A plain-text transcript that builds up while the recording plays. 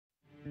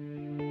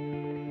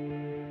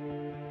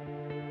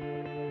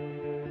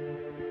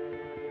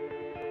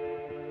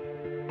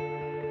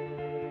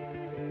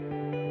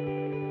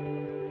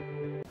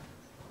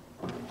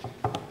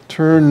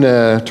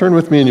Turn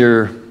with me in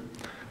your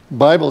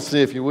Bibles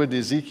today, if you would, to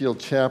Ezekiel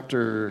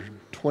chapter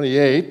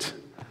 28.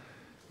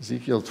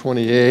 Ezekiel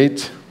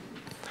 28.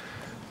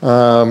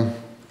 Want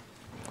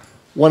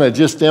to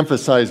just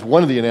emphasize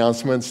one of the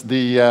announcements,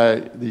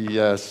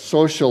 the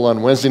social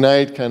on Wednesday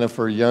night, kind of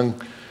for young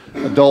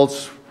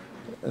adults.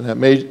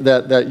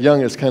 That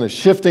young is kind of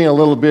shifting a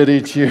little bit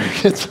each year.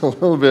 It's a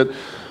little bit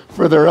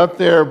further up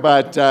there,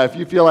 but if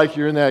you feel like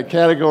you're in that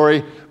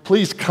category,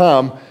 please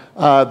come.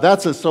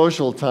 That's a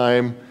social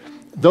time.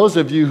 Those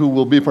of you who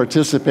will be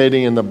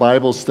participating in the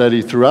Bible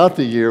study throughout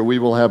the year, we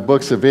will have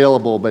books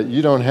available, but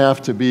you don't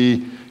have to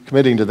be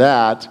committing to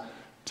that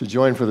to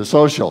join for the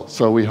social.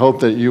 So we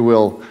hope that you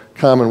will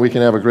come and we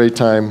can have a great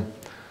time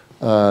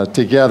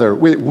together.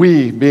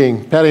 We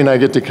being, Patty and I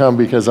get to come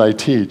because I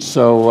teach.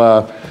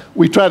 So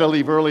we try to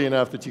leave early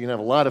enough that you can have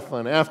a lot of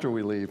fun after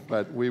we leave,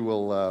 but we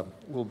will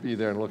we'll be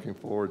there and looking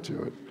forward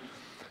to it.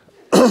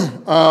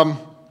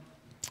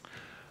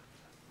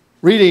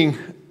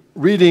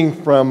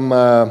 Reading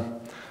from,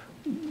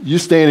 you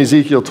stay in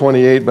Ezekiel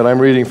 28, but I'm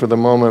reading for the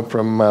moment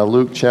from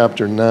Luke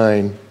chapter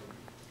 9,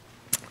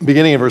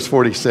 beginning in verse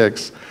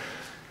 46.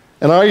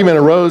 An argument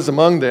arose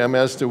among them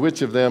as to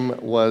which of them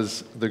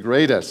was the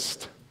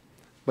greatest.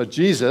 But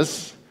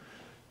Jesus,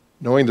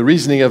 knowing the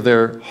reasoning of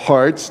their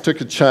hearts, took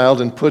a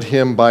child and put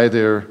him by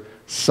their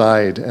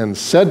side and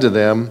said to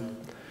them,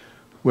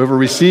 "Whoever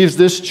receives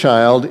this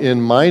child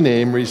in my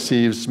name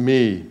receives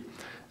me,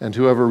 and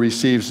whoever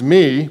receives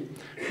me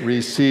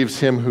receives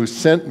him who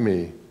sent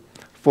me.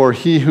 For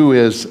he who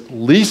is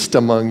least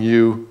among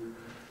you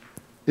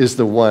is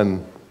the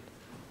one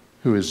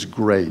who is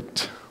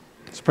great."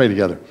 Let's pray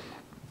together.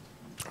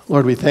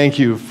 Lord, we thank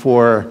you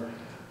for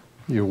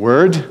your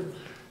word.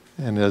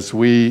 And as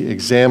we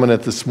examine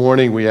it this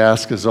morning, we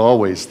ask as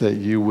always that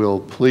you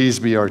will please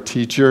be our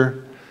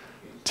teacher.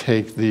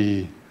 Take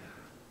the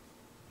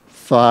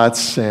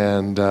thoughts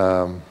and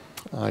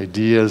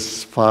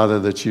ideas, Father,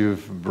 that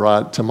you've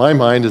brought to my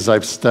mind as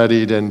I've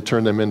studied and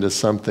turned them into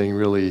something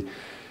really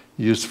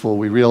useful.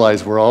 We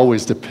realize we're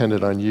always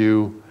dependent on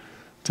you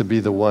to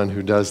be the one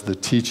who does the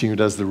teaching, who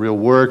does the real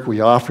work.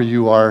 We offer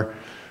you our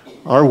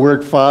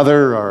work,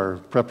 Father, our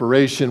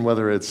preparation,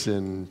 whether it's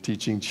in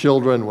teaching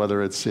children,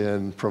 whether it's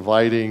in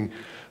providing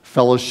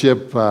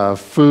fellowship,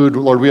 food.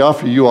 Lord, we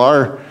offer you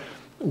our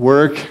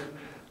work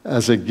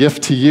as a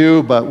gift to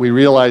you, but we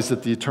realize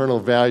that the eternal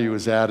value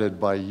is added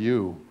by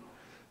you.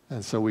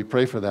 And so we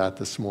pray for that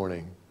this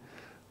morning.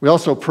 We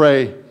also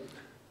pray,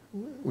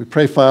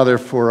 Father,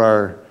 for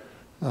our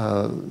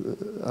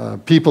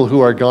people who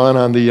are gone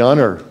on the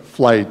honor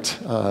flight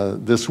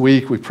this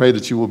week. We pray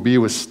that you will be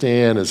with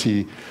Stan as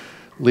he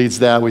leads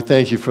that. We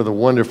thank you for the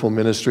wonderful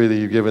ministry that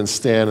you've given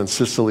Stan and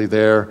Cicely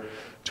there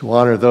to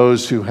honor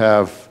those who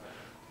have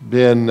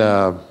been,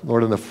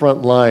 Lord, in the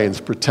front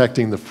lines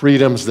protecting the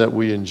freedoms that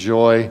we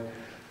enjoy.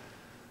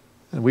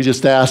 And we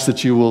just ask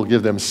that you will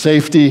give them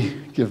safety,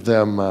 give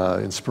them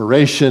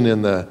inspiration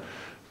in the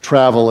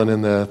travel and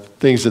in the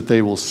things that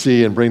they will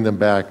see, and bring them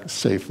back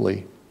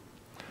safely.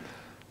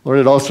 Lord,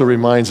 it also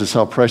reminds us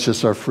how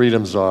precious our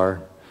freedoms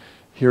are.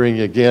 Hearing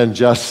again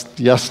just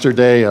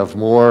yesterday of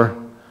more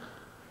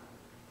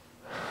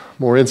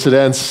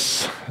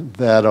incidents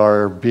that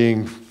are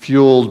being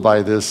fueled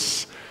by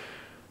this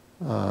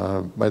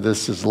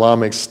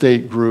Islamic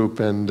State group,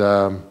 and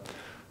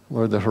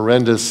Lord, the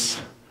horrendous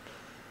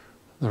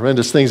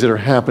things that are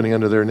happening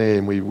under their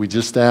name. We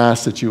just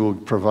ask that you will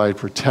provide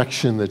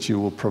protection, that you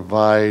will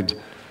provide,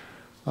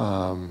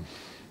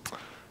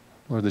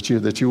 Lord,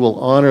 that you will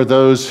honor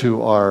those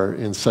who are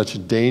in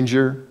such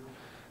danger,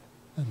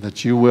 and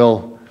that you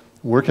will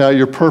work out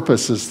your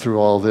purposes through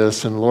all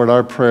this. And Lord,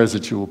 our prayer is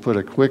that you will put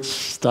a quick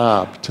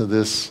stop to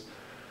these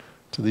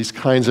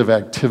kinds of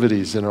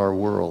activities in our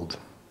world.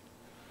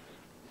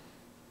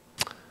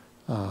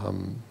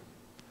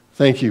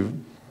 Thank you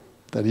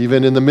that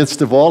even in the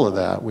midst of all of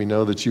that, we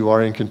know that you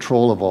are in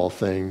control of all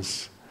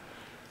things.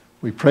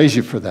 We praise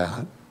you for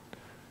that.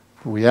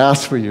 We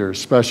ask for your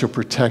special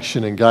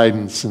protection and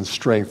guidance and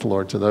strength,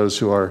 Lord, to those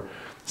who are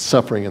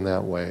suffering in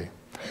that way.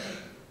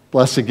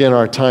 Bless again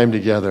our time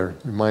together.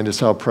 Remind us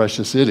how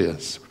precious it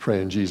is. We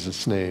pray in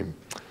Jesus' name.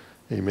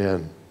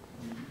 Amen.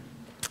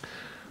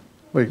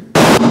 Wait.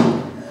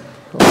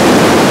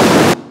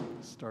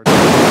 Start.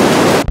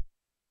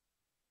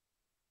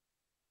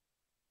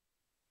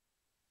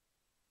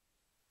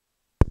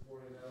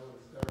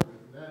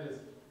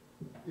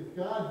 If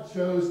God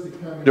chose to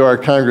come into our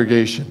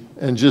congregation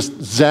and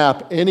just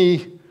zap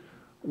any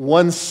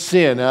one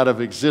sin out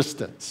of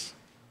existence,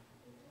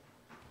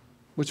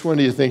 which one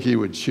do you think he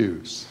would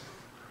choose?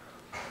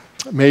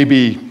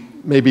 Maybe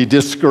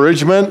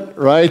discouragement,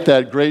 right?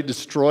 That great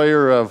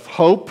destroyer of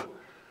hope,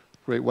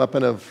 great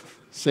weapon of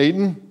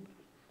Satan.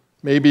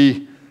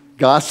 Maybe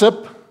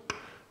gossip,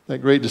 that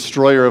great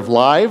destroyer of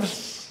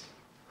lives.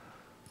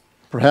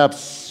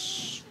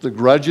 Perhaps the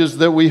grudges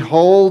that we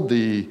hold,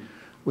 the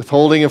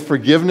withholding of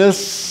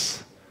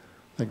forgiveness,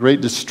 the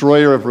great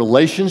destroyer of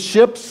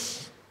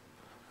relationships.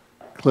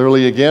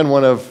 Clearly, again,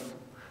 one of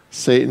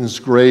Satan's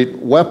great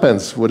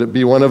weapons. Would it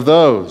be one of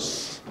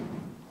those?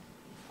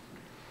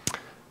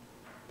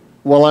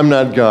 well, I'm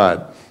not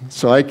God,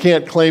 so I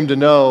can't claim to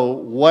know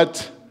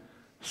what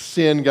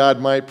sin God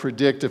might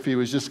predict if he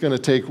was just going to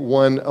take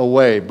one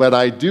away. But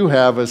I do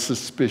have a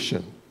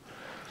suspicion.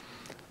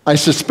 I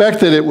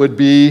suspect that it would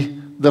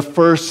be the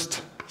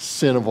first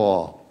sin of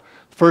all.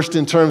 First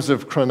in terms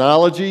of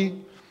chronology,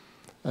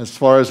 as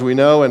far as we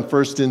know, and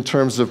first in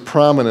terms of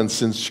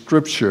prominence in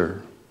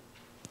Scripture.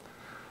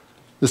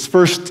 This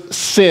first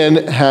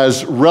sin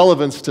has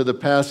relevance to the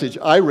passage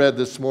I read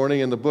this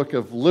morning in the book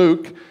of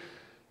Luke,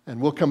 and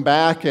we'll come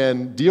back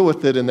and deal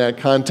with it in that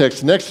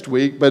context next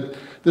week, but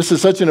this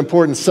is such an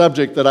important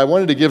subject that I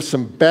wanted to give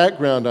some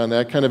background on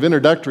that, kind of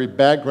introductory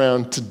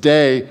background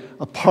today,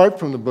 apart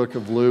from the book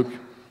of Luke,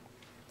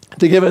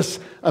 to give us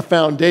a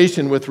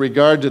foundation with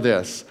regard to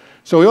this.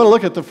 So we want to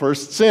look at the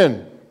first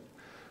sin.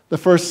 The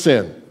first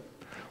sin.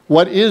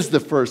 What is the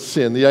first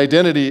sin? The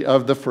identity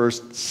of the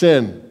first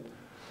sin.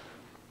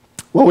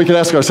 Well, we can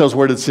ask ourselves,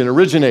 where did sin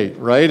originate,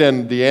 right?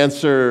 And the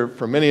answer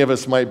for many of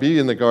us might be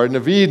in the Garden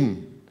of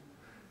Eden.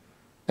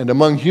 And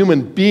among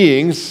human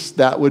beings,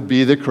 that would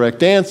be the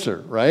correct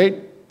answer, right?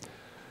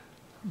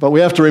 But we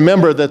have to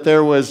remember that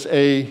there was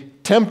a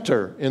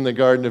tempter in the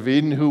Garden of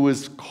Eden who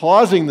was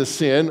causing the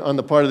sin on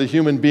the part of the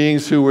human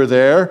beings who were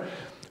there,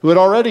 who had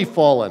already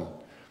fallen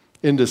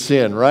into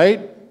sin,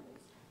 right?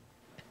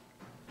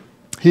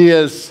 He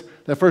is,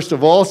 the first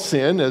of all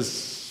sin,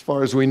 as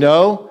far as we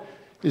know,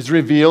 is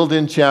revealed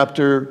in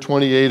chapter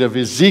 28 of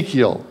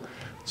Ezekiel.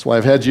 That's why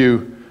I've had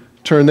you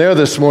turn there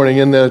this morning.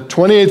 In the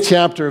 28th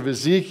chapter of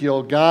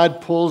Ezekiel,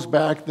 God pulls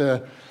back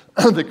the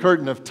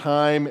curtain of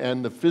time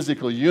and the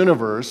physical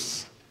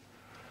universe,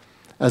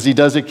 as he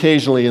does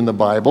occasionally in the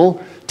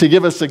Bible, to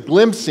give us a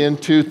glimpse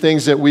into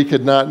things that we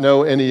could not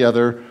know any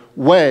other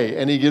way.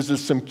 And he gives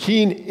us some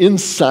keen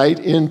insight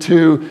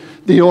into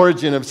the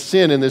origin of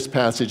sin in this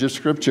passage of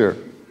Scripture.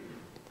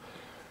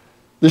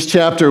 This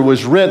chapter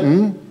was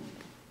written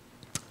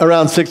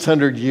around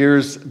 600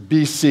 years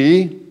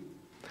BC.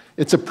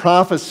 It's a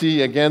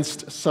prophecy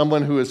against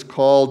someone who is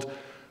called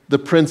the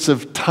Prince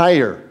of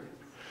Tyre.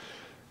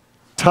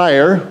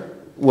 Tyre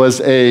was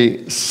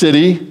a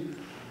city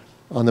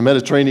on the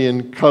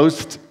Mediterranean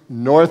coast,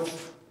 northwest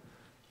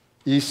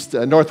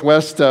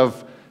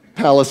of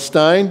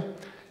Palestine,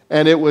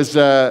 and it was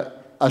a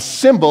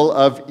symbol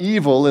of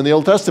evil in the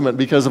Old Testament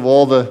because of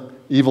all the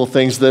evil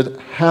things that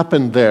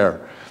happened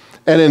there.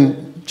 And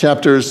in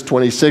chapters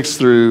 26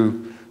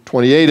 through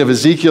 28 of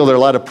Ezekiel, there are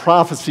a lot of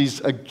prophecies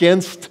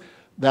against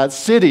that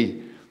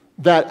city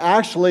that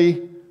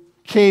actually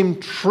came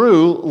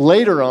true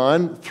later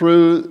on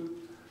through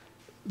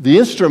the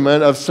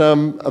instrument of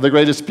some of the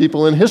greatest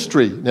people in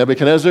history.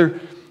 Nebuchadnezzar,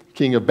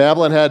 king of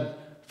Babylon, had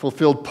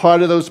fulfilled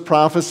part of those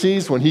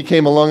prophecies when he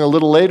came along a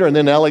little later, and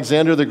then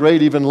Alexander the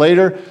Great, even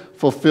later,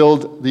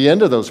 fulfilled the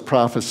end of those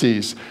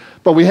prophecies.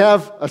 But we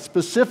have a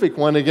specific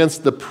one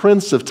against the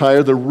prince of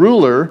Tyre, the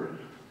ruler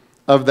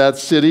of that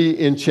city,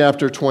 in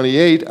chapter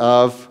 28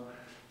 of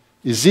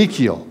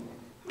Ezekiel.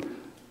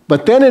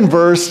 But then in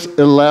verse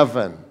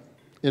 11,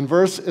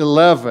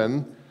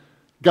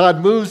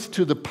 God moves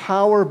to the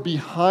power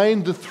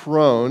behind the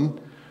throne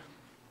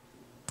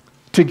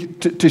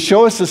to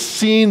show us a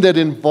scene that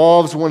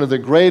involves one of the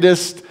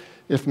greatest,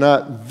 if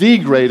not the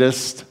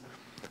greatest,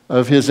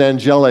 of his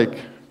angelic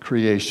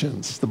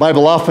creations. The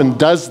Bible often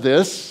does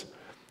this,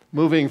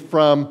 moving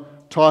from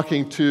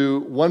talking to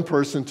one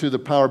person to the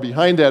power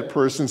behind that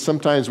person,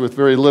 sometimes with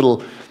very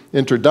little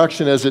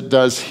introduction, as it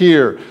does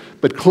here.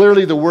 But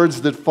clearly the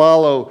words that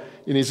follow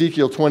in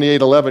Ezekiel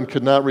 28:11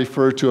 could not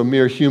refer to a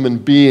mere human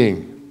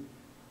being.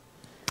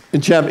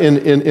 In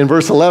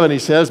verse 11 he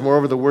says,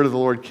 "Moreover, the word of the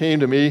Lord came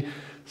to me,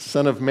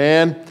 Son of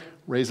man,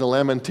 raise a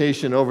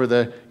lamentation over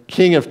the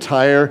king of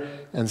Tyre,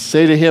 and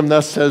say to him,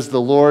 Thus says the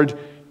Lord,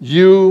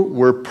 you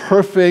were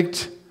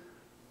perfect.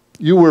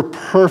 You were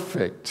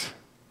perfect.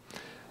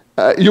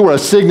 You were a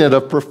signet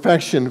of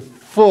perfection,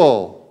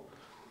 full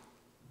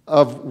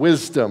of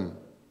wisdom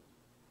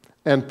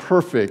and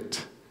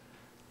perfect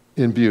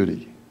in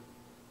beauty."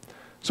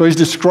 So he's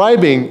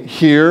describing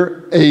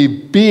here a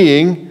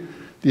being,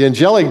 the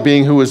angelic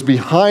being, who was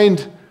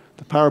behind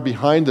the power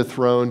behind the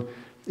throne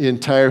in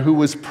Tyre, who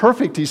was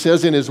perfect, he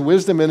says, in his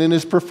wisdom and in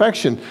his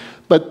perfection.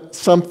 But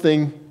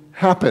something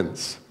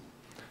happens.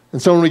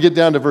 And so when we get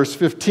down to verse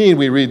 15,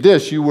 we read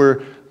this: "You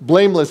were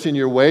blameless in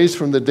your ways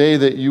from the day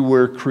that you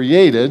were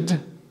created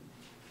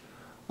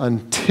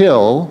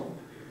until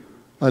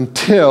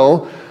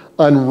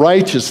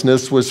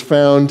unrighteousness was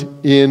found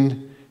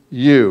in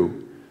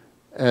you."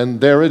 And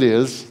there it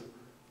is,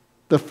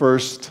 the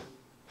first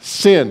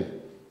sin.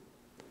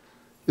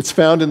 It's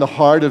found in the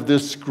heart of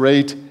this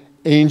great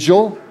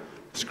angel,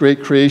 this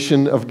great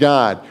creation of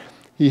God.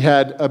 He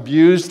had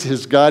abused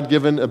his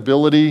God-given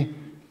ability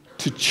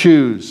to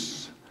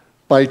choose.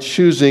 By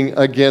choosing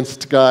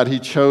against God, he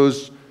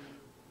chose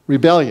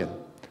rebellion.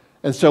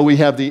 And so we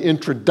have the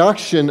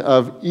introduction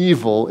of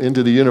evil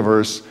into the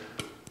universe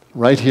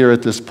right here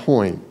at this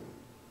point.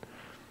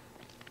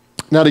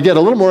 Now, to get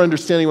a little more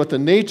understanding what the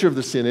nature of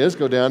the sin is,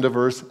 go down to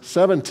verse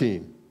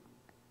 17.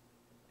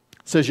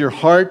 It says, Your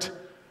heart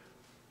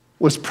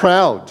was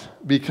proud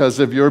because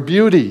of your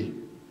beauty.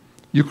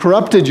 You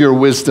corrupted your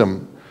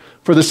wisdom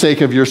for the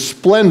sake of your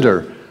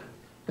splendor,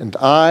 and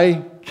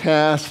I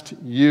cast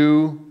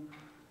you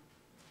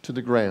to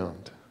the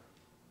ground.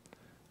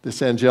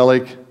 This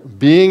angelic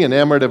being,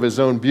 enamored of his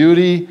own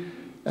beauty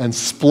and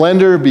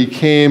splendor,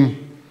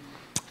 came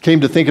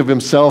to think of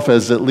himself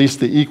as at least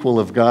the equal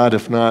of God,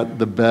 if not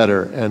the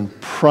better, and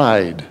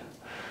pride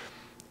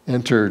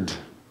entered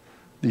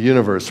the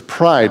universe.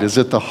 Pride is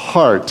at the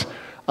heart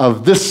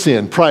of this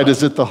sin. Pride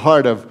is at the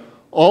heart of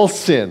all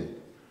sin.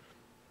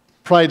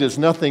 Pride is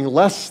nothing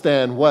less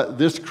than what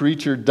this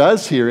creature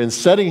does here in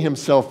setting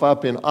himself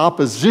up in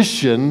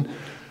opposition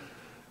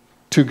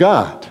to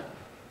God.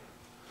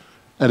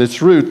 At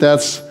its root,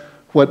 that's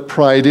what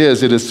pride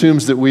is. It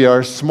assumes that we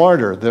are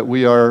smarter, that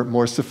we are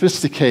more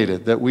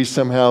sophisticated, that we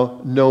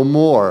somehow know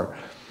more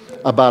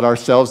about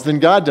ourselves than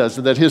God does,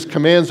 and that his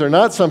commands are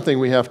not something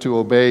we have to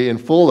obey in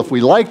full. If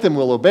we like them,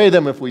 we'll obey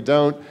them. If we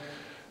don't,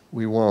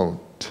 we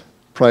won't.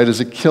 Pride is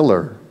a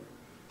killer.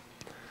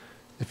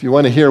 If you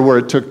want to hear where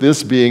it took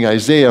this being,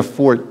 Isaiah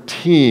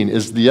 14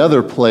 is the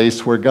other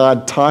place where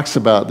God talks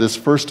about this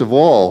first of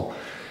all.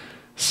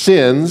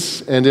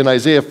 Sins, and in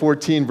Isaiah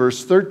 14,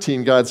 verse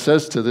 13, God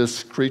says to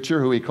this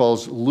creature, who he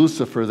calls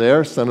Lucifer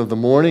there, son of the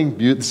morning,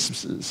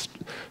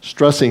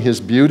 stressing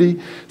his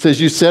beauty, says,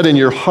 you said in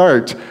your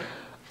heart,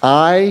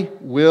 I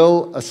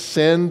will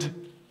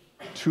ascend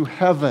to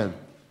heaven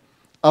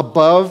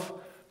above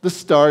the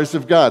stars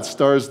of God.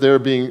 Stars there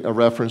being a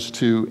reference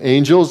to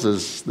angels,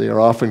 as they are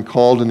often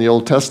called in the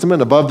Old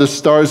Testament. Above the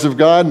stars of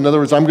God, in other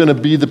words, I'm going to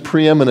be the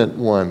preeminent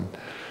one.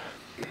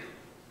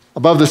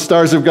 Above the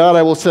stars of God,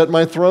 I will set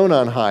my throne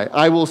on high.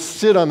 I will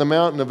sit on the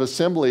mountain of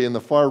assembly in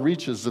the far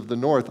reaches of the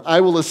north. I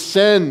will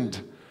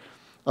ascend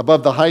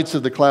above the heights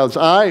of the clouds.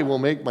 I will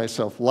make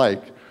myself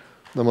like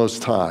the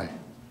Most High.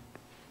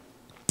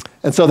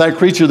 And so that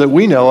creature that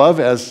we know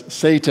of as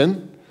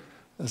Satan,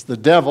 as the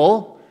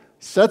devil,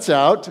 sets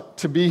out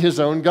to be his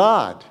own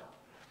God.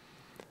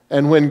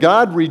 And when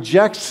God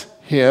rejects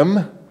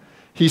him,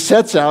 he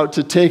sets out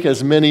to take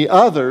as many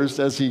others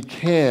as he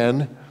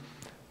can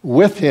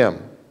with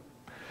him.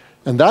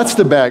 And that's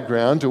the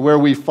background to where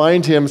we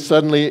find him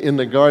suddenly in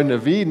the Garden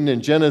of Eden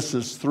in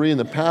Genesis 3, in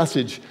the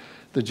passage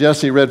that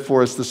Jesse read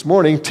for us this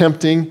morning,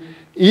 tempting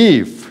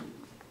Eve.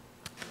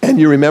 And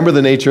you remember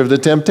the nature of the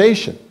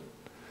temptation.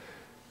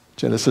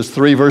 Genesis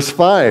 3, verse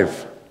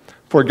 5.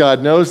 For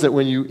God knows that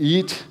when you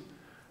eat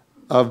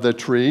of the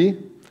tree,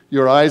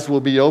 your eyes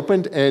will be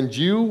opened and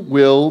you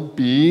will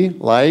be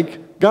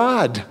like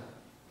God.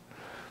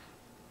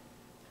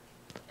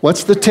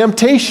 What's the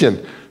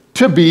temptation?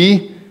 To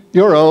be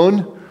your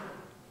own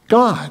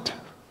God.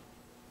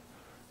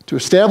 To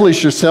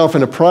establish yourself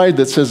in a pride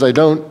that says, I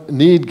don't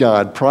need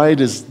God.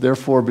 Pride is,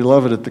 therefore,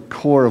 beloved, at the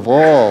core of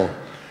all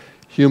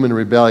human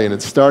rebellion.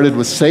 It started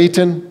with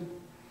Satan.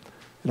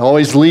 It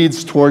always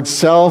leads towards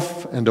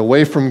self and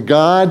away from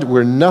God.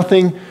 We're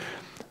nothing,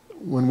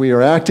 when we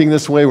are acting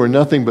this way, we're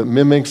nothing but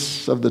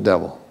mimics of the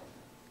devil.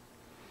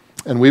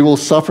 And we will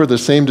suffer the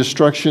same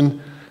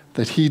destruction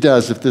that he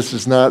does if this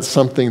is not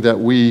something that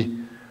we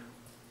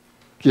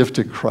give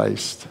to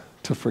Christ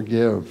to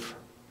forgive.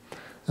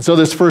 And so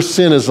this first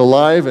sin is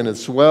alive, and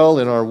it's well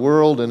in our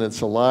world, and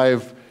it's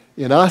alive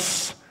in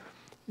us,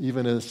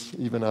 even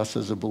us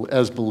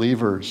as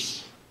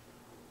believers.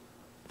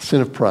 Sin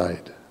of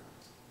pride.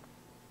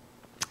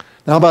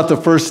 Now, how about the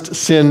first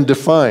sin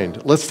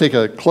defined? Let's take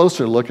a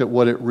closer look at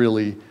what it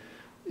really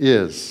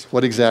is.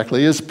 What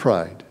exactly is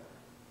pride?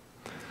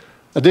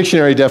 A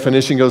dictionary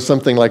definition goes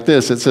something like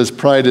this. It says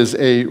pride is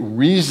a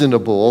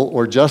reasonable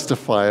or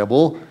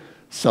justifiable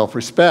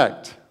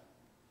self-respect.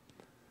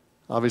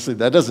 Obviously,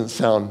 that doesn't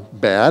sound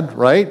bad,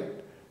 right?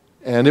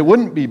 And it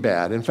wouldn't be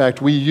bad. In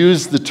fact, we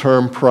use the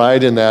term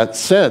pride in that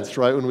sense,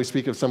 right? When we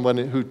speak of someone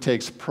who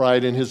takes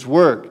pride in his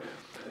work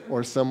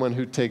or someone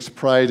who takes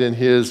pride in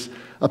his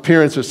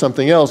appearance or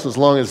something else, as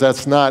long as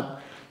that's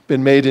not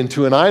been made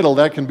into an idol,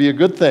 that can be a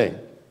good thing.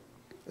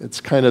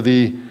 It's kind of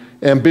the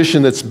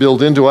ambition that's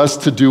built into us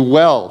to do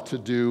well, to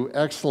do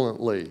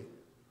excellently.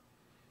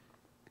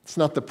 It's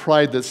not the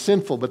pride that's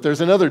sinful, but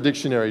there's another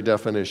dictionary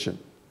definition.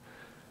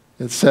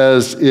 It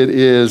says it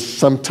is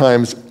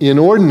sometimes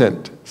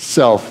inordinate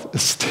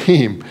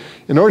self-esteem.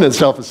 Inordinate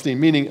self-esteem,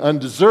 meaning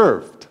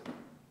undeserved.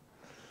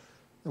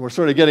 And we're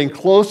sort of getting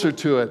closer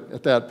to it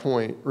at that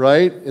point,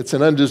 right? It's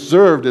an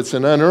undeserved, it's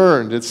an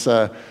unearned, it's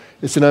an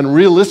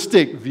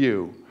unrealistic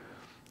view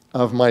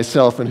of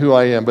myself and who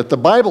I am. But the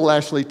Bible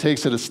actually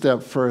takes it a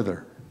step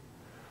further.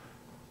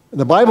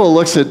 The Bible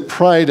looks at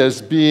pride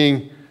as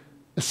being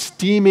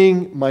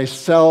esteeming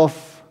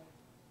myself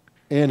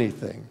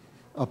anything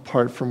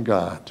apart from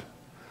God.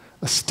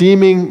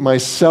 Esteeming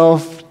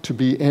myself to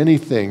be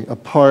anything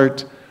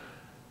apart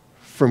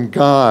from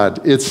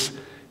God. It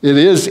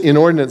is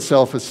inordinate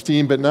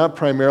self-esteem, but not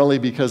primarily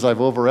because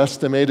I've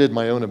overestimated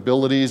my own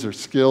abilities or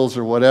skills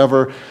or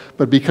whatever,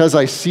 but because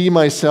I see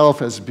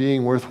myself as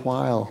being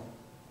worthwhile,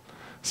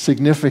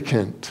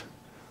 significant,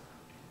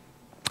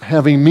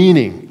 having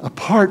meaning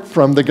apart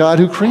from the God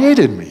who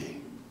created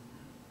me.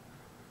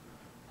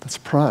 That's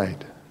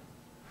pride.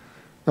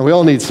 Now, we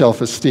all need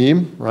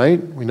self-esteem,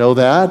 right? We know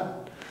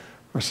that.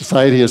 Our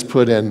society has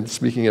put in,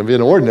 speaking of an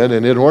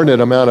inordinate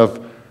amount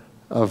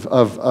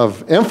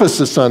of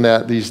emphasis on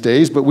that these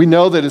days, but we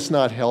know that it's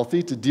not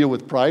healthy to deal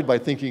with pride by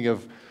thinking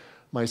of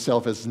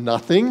myself as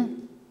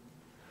nothing.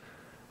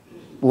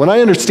 When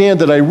I understand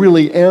that I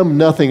really am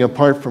nothing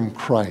apart from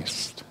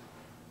Christ,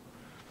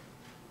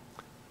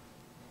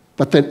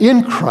 but that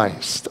in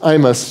Christ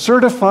I'm a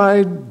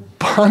certified,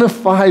 bona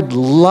fide,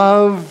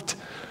 loved,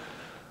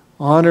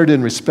 honored,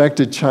 and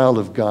respected child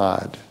of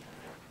God,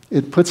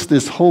 it puts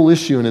this whole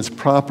issue in its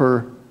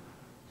proper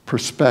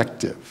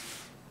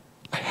perspective.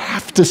 I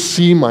have to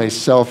see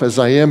myself as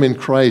I am in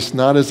Christ,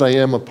 not as I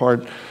am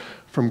apart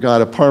from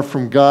God. Apart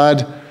from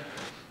God,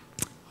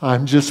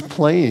 I'm just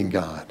playing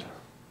God.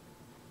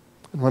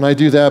 And when I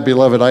do that,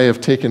 beloved, I have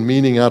taken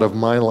meaning out of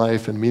my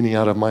life and meaning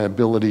out of my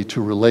ability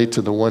to relate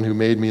to the one who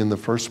made me in the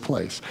first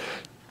place.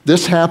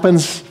 This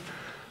happens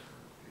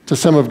to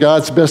some of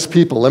God's best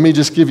people. Let me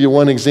just give you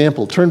one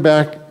example. Turn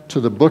back to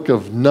the book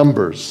of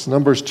Numbers,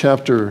 Numbers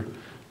chapter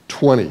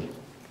 20.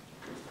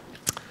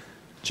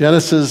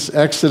 Genesis,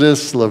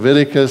 Exodus,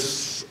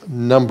 Leviticus,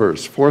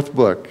 Numbers, fourth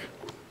book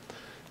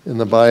in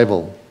the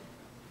Bible.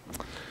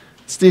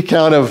 It's the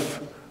account of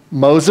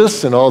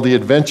Moses and all the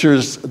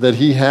adventures that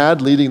he had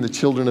leading the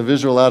children of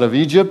Israel out of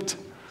Egypt.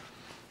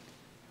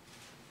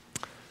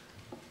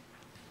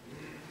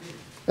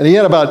 And he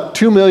had about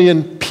 2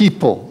 million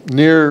people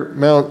near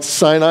Mount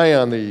Sinai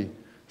on the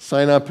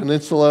Sinai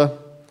Peninsula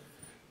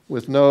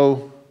with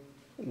no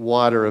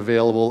water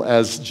available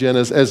as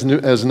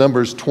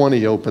Numbers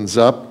 20 opens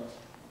up.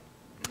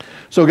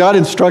 So God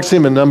instructs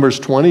him in Numbers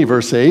 20,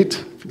 verse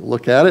 8. If you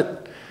look at it,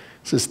 it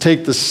says,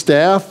 "Take the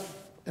staff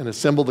and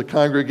assemble the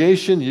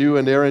congregation, you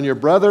and Aaron your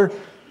brother,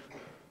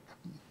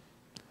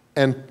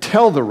 and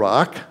tell the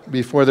rock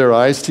before their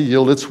eyes to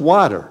yield its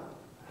water."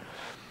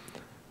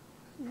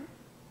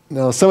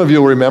 Now, some of you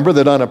will remember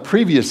that on a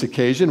previous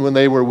occasion when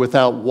they were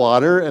without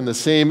water and the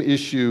same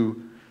issue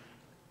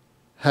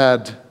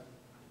had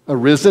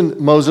arisen,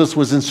 Moses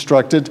was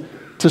instructed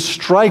to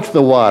strike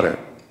the water,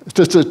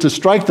 to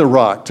strike the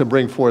rock to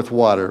bring forth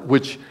water,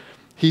 which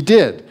he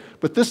did.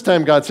 But this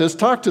time God says,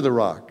 talk to the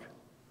rock.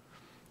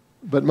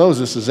 But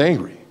Moses is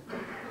angry.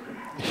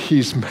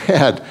 He's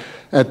mad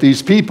at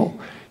these people.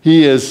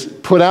 He is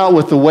put out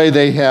with the way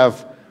they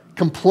have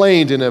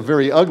complained in a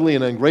very ugly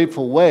and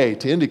ungrateful way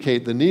to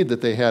indicate the need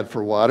that they had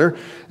for water.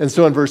 And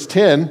so in verse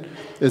 10,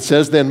 it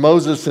says, "Then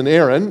Moses and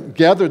Aaron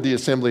gathered the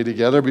assembly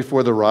together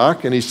before the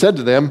rock, and he said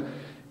to them,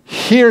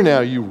 'Hear now,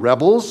 you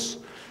rebels,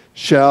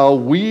 shall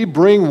we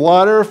bring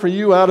water for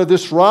you out of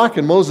this rock?'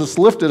 And Moses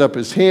lifted up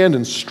his hand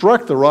and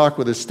struck the rock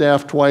with his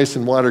staff twice,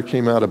 and water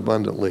came out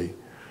abundantly.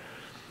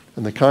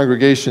 And the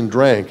congregation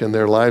drank, and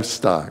their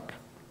livestock."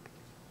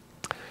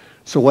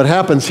 So what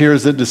happens here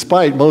is that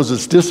despite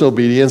Moses'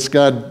 disobedience,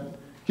 God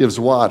gives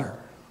water.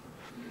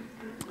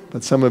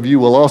 But some of you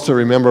will also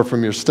remember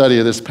from your study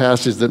of this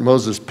passage that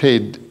Moses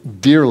paid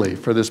dearly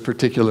for this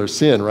particular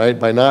sin, right?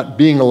 By not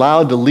being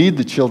allowed to lead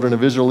the children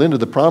of Israel into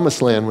the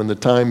promised land when the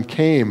time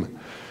came.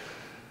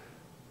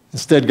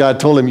 Instead, God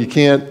told him, you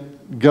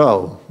can't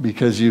go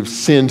because you've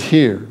sinned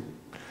here.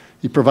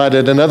 He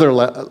provided another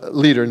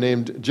leader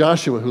named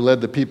Joshua who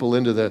led the people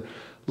into the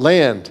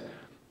land.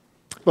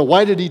 But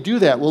why did he do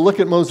that? Well, look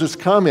at Moses'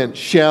 comment,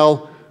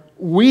 "Shall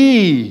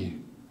we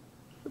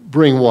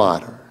bring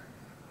water?"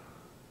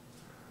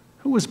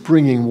 Who was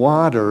bringing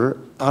water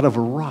out of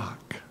a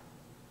rock?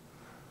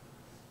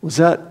 Was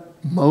that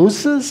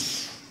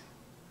Moses?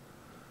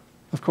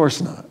 Of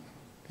course not.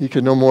 He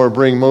could no more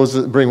bring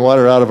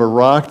water out of a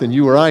rock than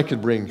you or I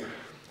could bring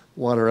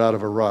water out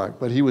of a rock.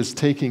 But he was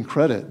taking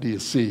credit, do you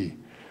see?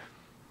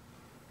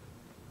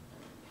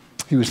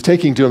 He was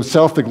taking to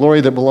himself the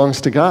glory that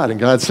belongs to God. And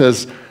God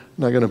says, "I'm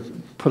not going to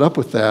put up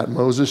with that,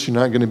 Moses. You're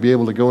not going to be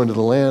able to go into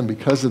the land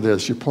because of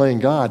this. You're playing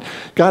God."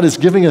 God is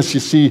giving us, you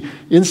see,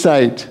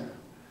 insight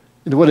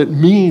into what it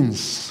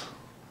means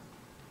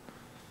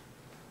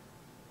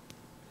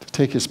to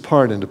take his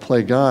part and to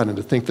play God and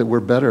to think that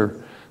we're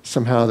better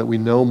somehow, that we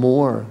know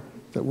more,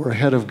 that we're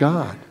ahead of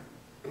God.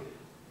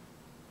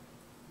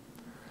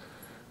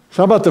 So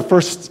how about the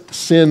first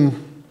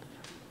sin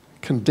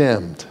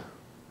condemned?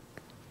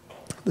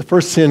 The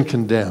first sin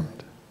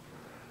condemned.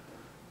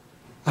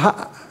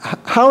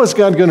 How is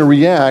God going to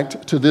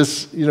react to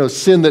this,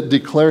 sin that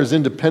declares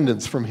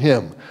independence from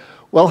him?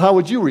 Well, how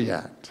would you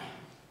react?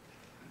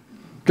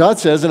 God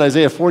says in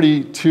Isaiah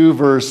 42,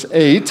 verse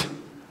 8,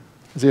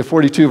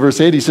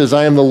 he says,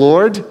 "I am the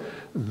Lord,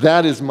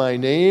 that is my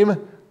name.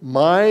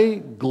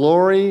 My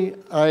glory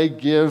I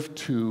give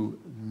to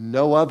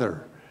no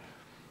other."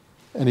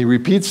 And he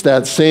repeats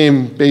that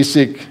same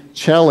basic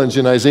challenge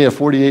in Isaiah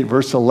 48,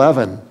 verse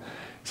 11.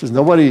 He says,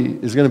 nobody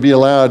is going to be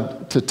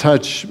allowed to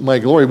touch my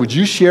glory. Would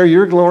you share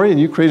your glory?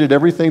 And you created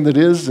everything that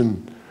is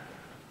in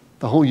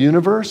the whole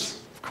universe?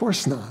 Of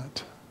course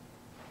not.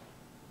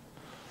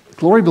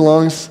 Glory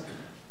belongs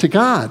to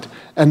God.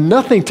 And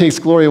nothing takes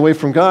glory away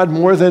from God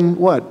more than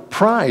what?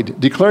 pride,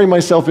 declaring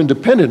myself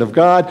independent of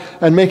God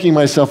and making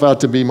myself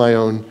out to be my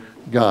own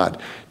God.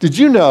 Did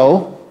you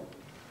know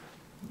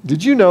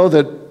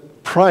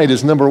that pride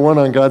is number one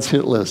on God's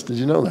hit list? Did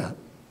you know that?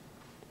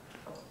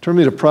 Turn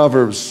me to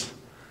Proverbs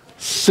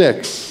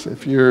 6.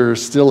 If you're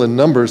still in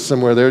Numbers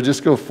somewhere there,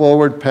 just go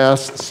forward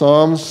past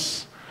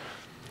Psalms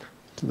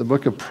to the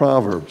book of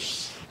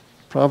Proverbs.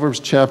 Proverbs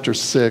chapter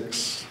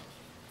 6.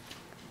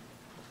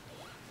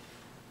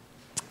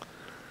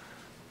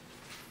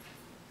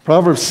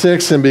 Proverbs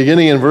 6 and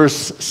beginning in verse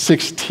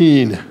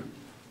 16.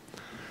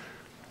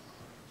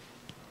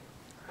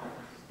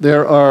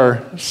 There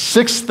are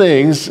 6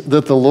 things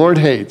that the Lord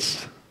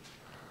hates.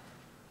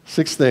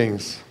 6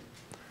 things.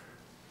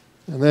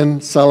 And then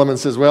Solomon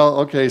says,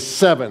 well, okay,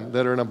 7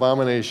 that are an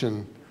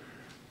abomination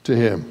to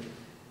him.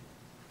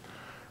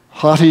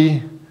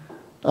 Haughty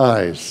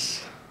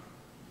eyes,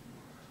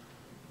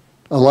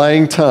 a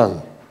lying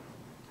tongue,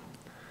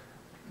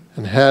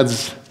 and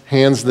hands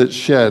that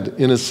shed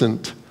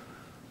innocent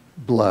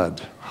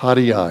blood.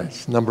 Haughty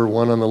eyes, number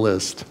 1 on the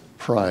list,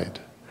 pride.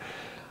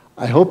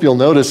 I hope you'll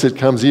notice it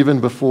comes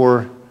even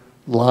before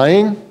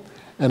lying,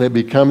 and it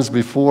becomes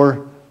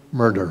before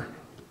murder.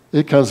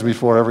 It comes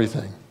before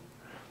everything.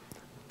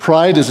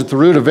 Pride is at the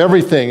root of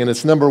everything, and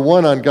it's number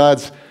 1 on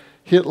God's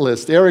hit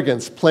list.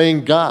 Arrogance,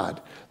 playing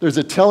God. There's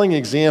a telling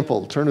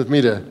example. Turn with me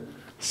to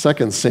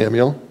 2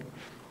 Samuel.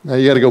 Now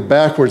you got to go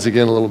backwards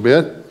again a little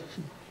bit.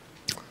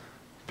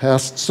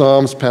 Past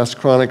Psalms, past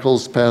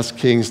Chronicles, past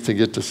Kings to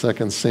get to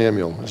 2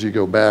 Samuel as you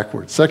go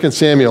backwards. 2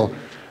 Samuel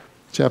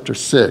chapter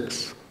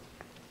 6.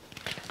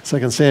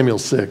 2 Samuel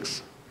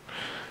 6.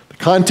 The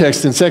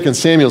context in 2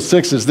 Samuel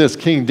 6 is this.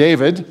 King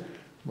David,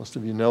 most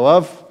of you know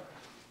of,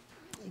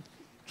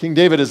 King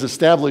David has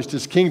established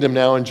his kingdom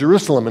now in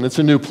Jerusalem, and it's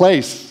a new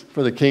place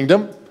for the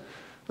kingdom.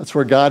 That's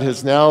where God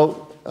has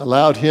now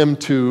allowed him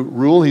to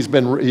rule.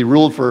 He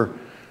ruled for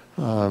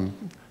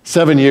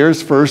 7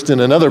 years first in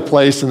another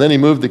place, and then he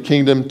moved the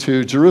kingdom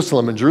to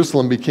Jerusalem. And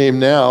Jerusalem became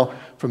now,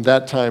 from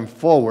that time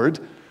forward,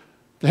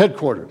 the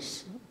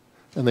headquarters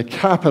and the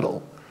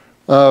capital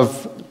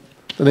of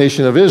the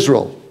nation of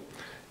Israel.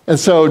 And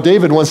so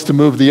David wants to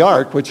move the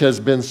ark, which has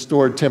been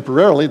stored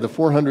temporarily, the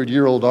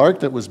 400-year-old ark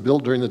that was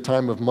built during the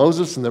time of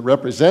Moses and that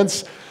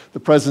represents the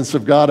presence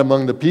of God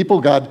among the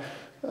people.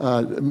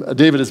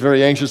 David is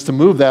very anxious to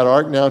move that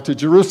ark now to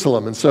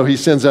Jerusalem, and so he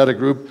sends out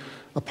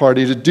a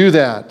party to do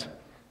that.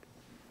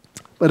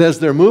 But as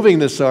they're moving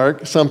this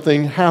ark,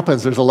 something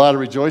happens. There's a lot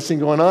of rejoicing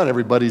going on.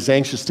 Everybody's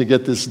anxious to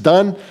get this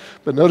done.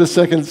 But notice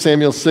 2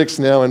 Samuel 6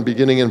 now, and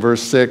beginning in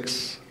verse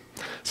 6.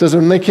 It says,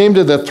 when they came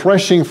to the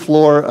threshing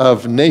floor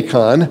of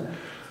Nacon,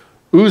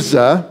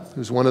 Uzzah,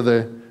 who's one of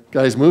the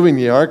guys moving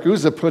the ark,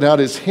 Uzzah put out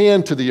his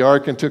hand to the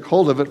ark and took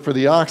hold of it, for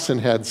the oxen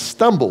had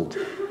stumbled.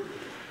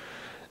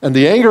 And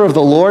the anger of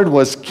the Lord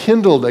was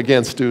kindled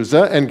against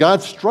Uzzah, and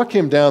God struck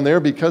him down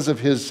there because of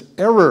his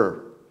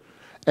error.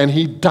 And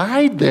he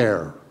died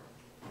there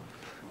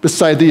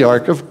beside the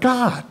ark of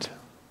God.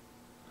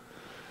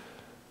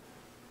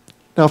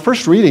 Now,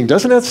 first reading,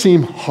 doesn't that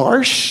seem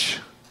harsh?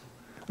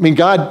 I mean,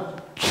 God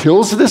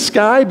kills this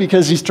guy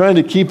because he's trying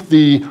to keep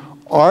the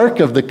ark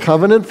of the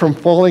covenant from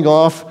falling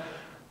off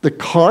the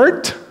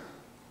cart?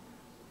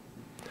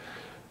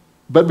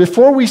 But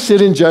before we sit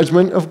in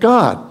judgment of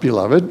God,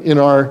 beloved, in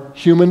our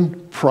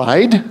human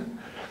pride,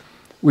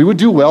 we would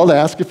do well to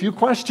ask a few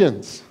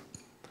questions.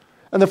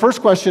 And the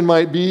first question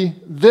might be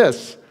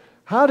this: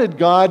 how did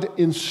God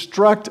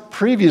instruct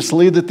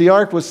previously that the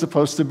ark was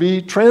supposed to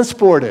be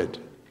transported?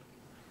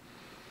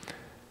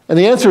 And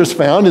the answer is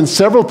found in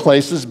several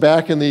places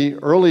back in the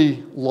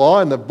early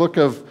law in the book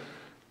of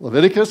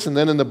Leviticus and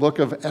then in the book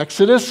of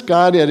Exodus.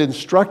 God had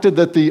instructed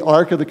that the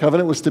Ark of the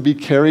Covenant was to be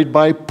carried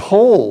by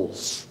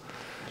poles.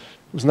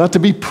 It was not to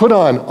be put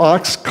on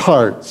ox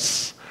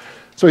carts.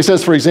 So he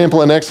says, for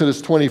example, in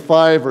Exodus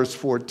 25, verse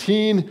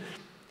 14,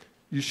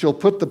 you shall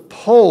put the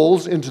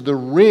poles into the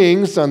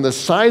rings on the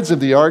sides of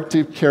the ark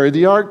to carry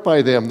the ark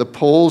by them. The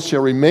poles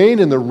shall remain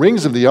in the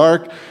rings of the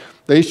ark.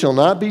 They shall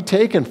not be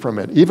taken from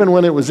it. Even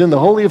when it was in the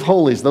Holy of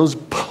Holies, those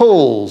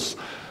poles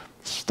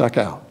stuck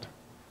out.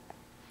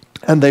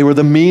 And they were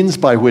the means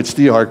by which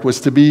the ark was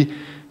to be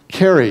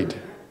carried.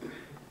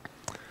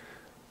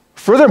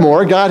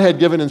 Furthermore, God had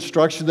given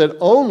instruction that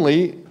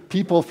only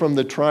people from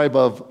the tribe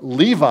of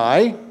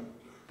Levi,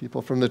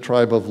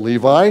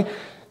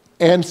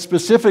 and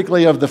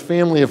specifically of the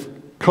family of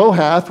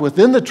Kohath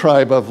within the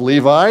tribe of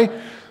Levi,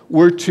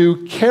 were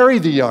to carry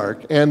the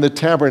ark and the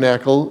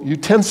tabernacle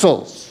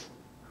utensils.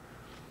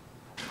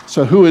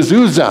 So who is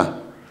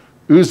Uzzah?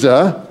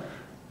 Uzzah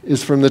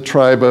is from the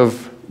tribe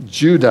of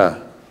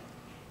Judah.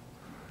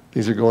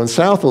 These are going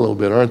south a little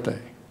bit, aren't they?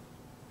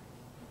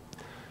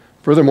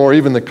 Furthermore,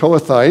 even the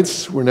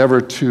Kohathites were never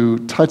to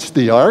touch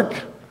the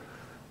ark.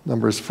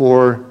 Numbers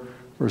 4,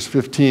 verse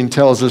 15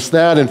 tells us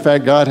that. In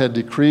fact, God had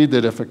decreed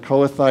that if a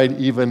Kohathite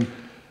even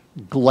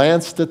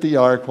glanced at the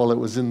ark while it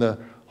was in the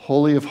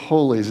Holy of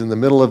Holies, in the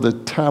middle of the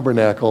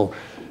tabernacle,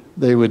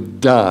 they would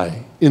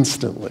die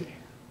instantly.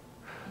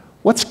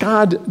 What's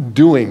God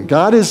doing?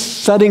 God is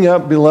setting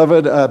up,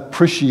 beloved,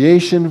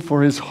 appreciation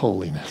for his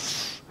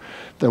holiness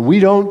that we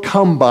don't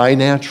come by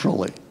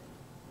naturally.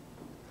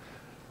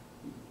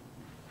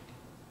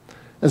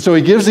 And so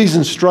he gives these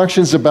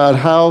instructions about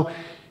how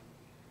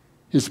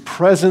his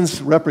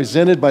presence,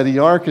 represented by the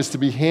ark, is to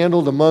be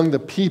handled among the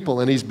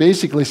people. And he's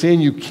basically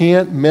saying you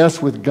can't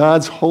mess with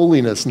God's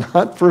holiness,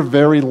 not for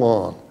very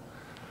long.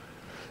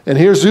 And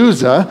here's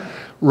Uzzah,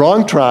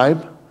 wrong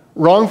tribe,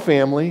 wrong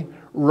family,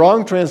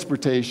 wrong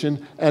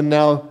transportation, and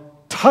now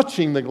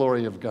touching the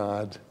glory of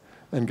God.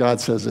 And God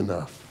says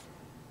enough.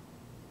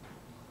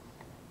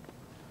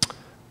 I'm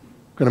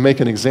going to make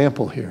an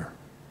example here.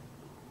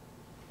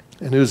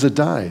 And Uzzah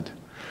died.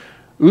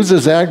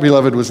 Uzzah's act,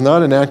 beloved, was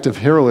not an act of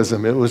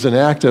heroism. It was an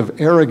act of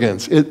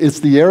arrogance.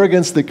 It's the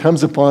arrogance that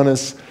comes upon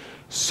us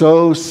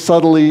so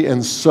subtly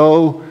and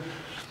so,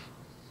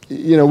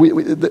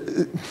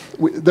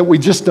 that we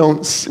just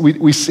don't,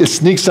 it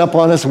sneaks up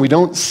on us and we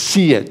don't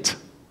see it.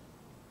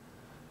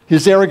 In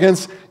his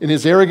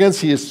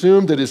arrogance, he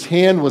assumed that his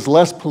hand was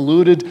less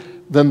polluted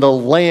than the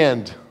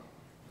land,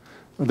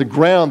 or the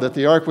ground that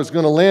the ark was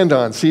going to land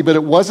on. See, but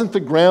it wasn't the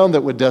ground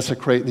that would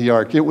desecrate the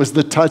ark. It was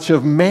the touch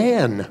of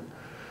man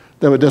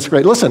that would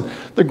desecrate. Listen,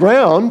 the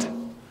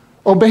ground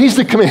obeys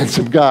the commands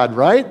of God,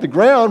 right? The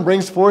ground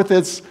brings forth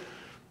its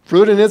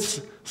fruit in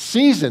its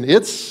season.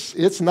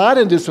 It's not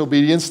in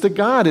disobedience to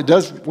God. It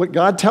does what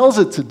God tells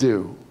it to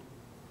do.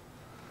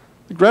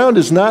 The ground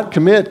does not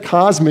commit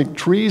cosmic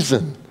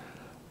treason.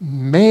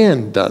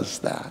 Man does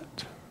that.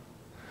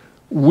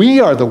 We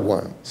are the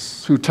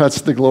ones who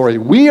touch the glory.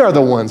 We are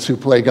the ones who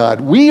play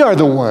God. We are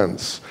the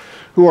ones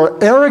who are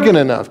arrogant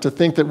enough to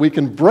think that we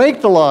can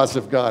break the laws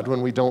of God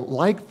when we don't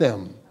like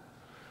them,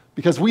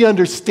 because we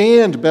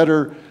understand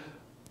better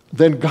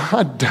than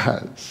God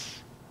does.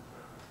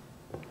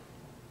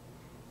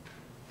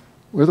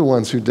 We're the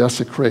ones who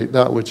desecrate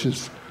that which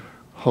is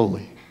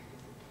holy.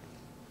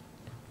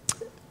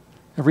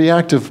 Every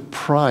act of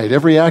pride,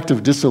 every act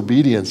of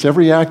disobedience,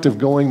 every act of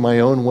going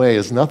my own way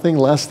is nothing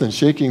less than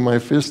shaking my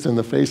fist in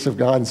the face of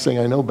God and saying,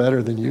 I know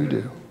better than you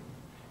do.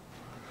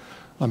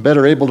 I'm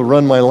better able to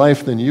run my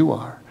life than you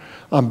are.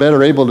 I'm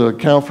better able to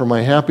account for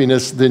my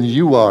happiness than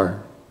you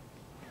are.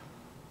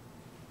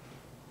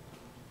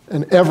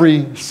 And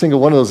every single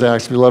one of those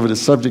acts, beloved,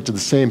 is subject to the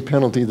same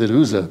penalty that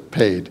Uzzah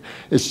paid.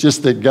 It's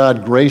just that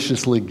God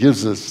graciously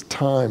gives us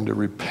time to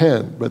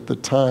repent, but the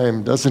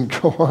time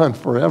doesn't go on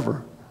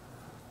forever.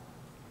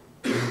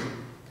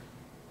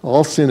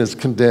 All sin is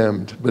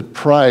condemned, but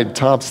pride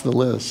tops the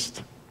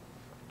list.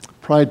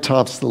 Pride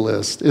tops the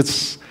list.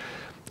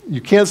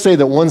 You can't say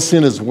that one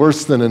sin is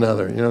worse than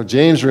another.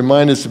 James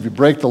reminds us if you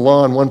break the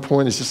law on one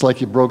point, it's just like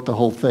you broke the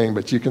whole thing.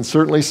 But you can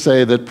certainly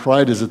say that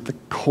pride is at the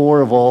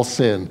core of all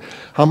sin.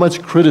 How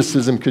much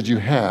criticism could you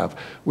have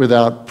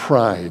without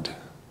pride?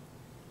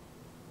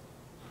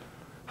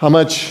 How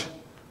much,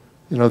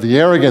 the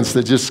arrogance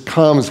that just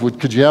comes,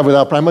 could you have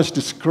without pride? How much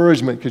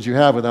discouragement could you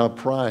have without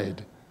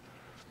pride?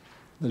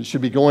 That it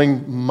should be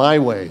going my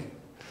way.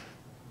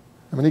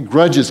 How many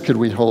grudges could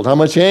we hold? How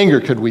much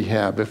anger could we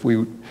have if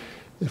we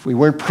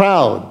weren't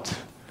proud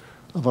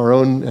of our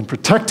own and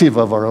protective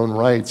of our own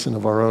rights and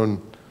of our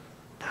own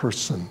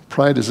person?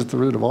 Pride is at the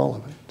root of all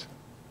of it.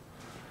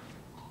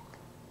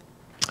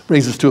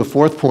 Brings us to a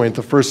fourth point,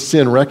 the first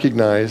sin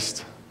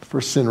recognized.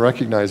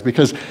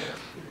 Because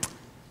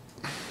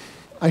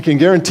I can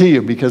guarantee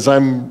you, because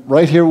I'm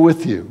right here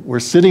with you, we're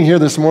sitting here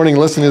this morning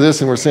listening to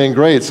this and we're saying,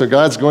 great, so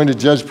God's going to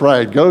judge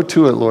pride. Go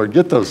to it, Lord.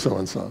 Get those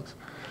so-and-sos.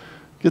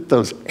 Get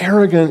those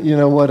arrogant,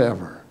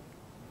 whatever.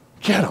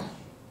 Get them.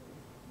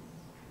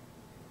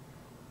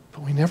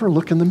 But we never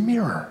look in the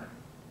mirror.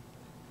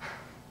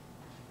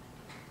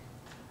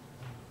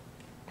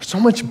 We're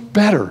so much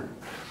better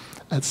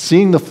at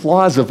seeing the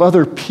flaws of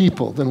other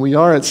people than we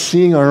are at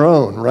seeing our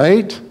own,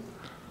 right?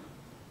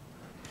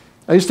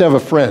 I used to have a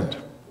friend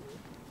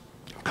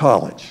in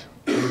college,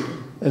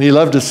 and he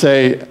loved to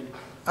say,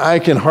 I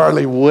can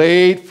hardly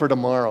wait for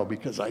tomorrow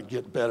because I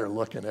get better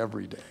looking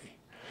every day.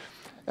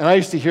 And I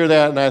used to hear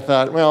that, and I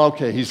thought, well,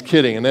 okay, he's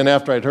kidding. And then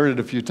after I'd heard it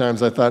a few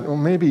times, I thought, well,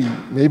 maybe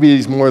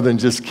he's more than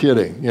just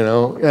kidding,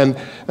 And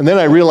then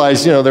I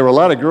realized, there were a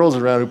lot of girls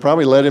around who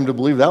probably led him to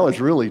believe that was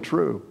really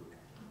true.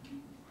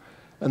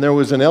 And there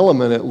was an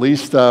element, at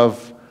least,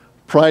 of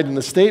pride in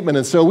the statement.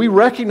 And so we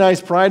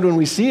recognize pride when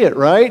we see it,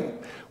 right?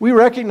 We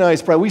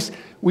recognize pride.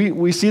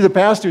 We see the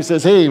pastor who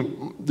says, hey,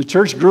 the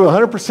church grew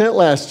 100%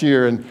 last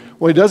year. And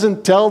what he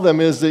doesn't tell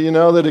them is that,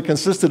 that it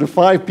consisted of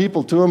 5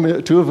 people, two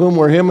of whom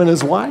were him and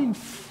his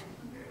wife.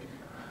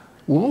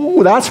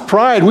 Ooh, that's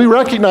pride. We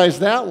recognize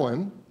that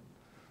one.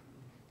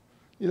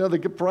 The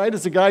pride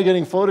is the guy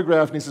getting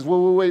photographed, and he says,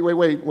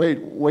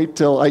 wait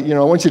till I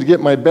want you to get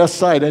my best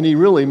side, and he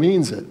really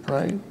means it,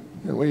 right?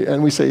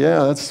 And we say,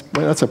 yeah,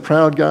 that's a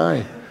proud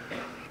guy.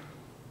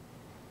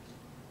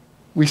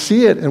 We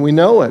see it and we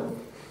know it.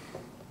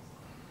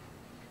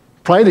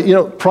 Pride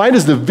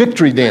is the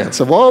victory dance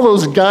of all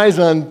those guys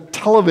on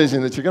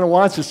television that you're going to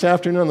watch this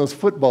afternoon on those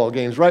football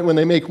games, right? When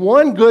they make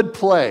one good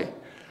play.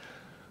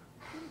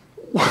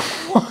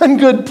 One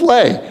good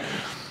play.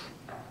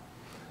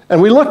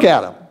 And we look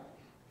at them,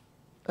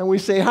 and we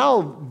say,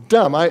 how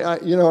dumb.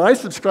 I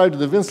subscribe to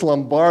the Vince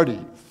Lombardi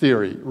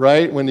theory,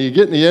 right? When you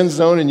get in the end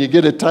zone and you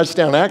get a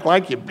touchdown, act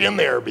like you've been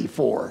there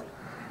before.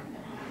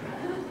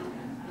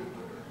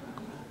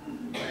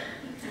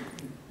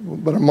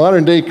 But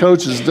modern day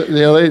coaches,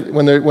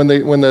 when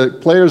the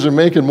players are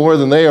making more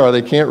than they are,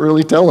 they can't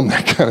really tell them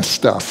that kind of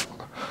stuff.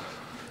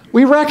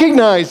 We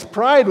recognize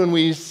pride when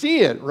we see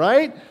it,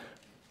 right?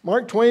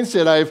 Mark Twain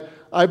said,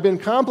 I've been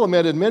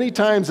complimented many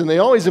times and they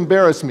always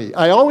embarrass me.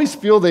 I always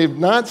feel they've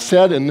not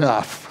said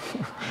enough.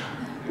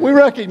 We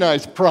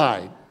recognize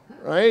pride,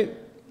 right?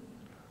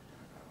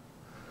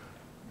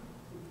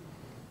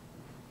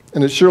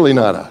 And it's surely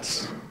not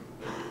us.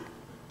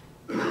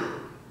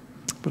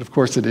 But of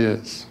course it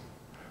is.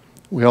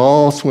 We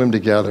all swim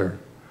together.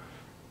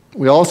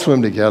 We all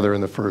swim together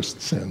in the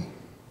first sin.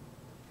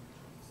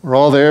 We're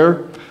all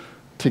there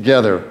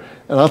together.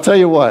 And I'll tell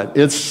you what,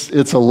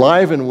 it's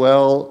alive and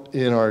well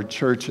in our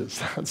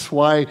churches. That's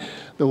why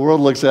the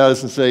world looks at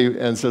us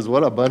and says,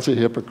 what a bunch of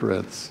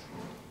hypocrites.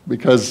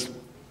 Because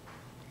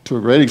to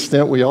a great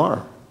extent we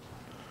are.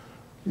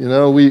 You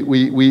know,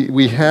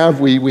 we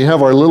have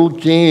our little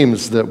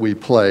games that we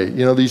play,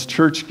 these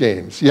church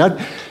games. You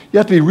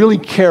have to be really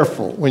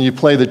careful when you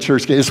play the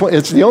church game.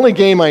 It's the only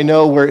game I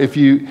know where if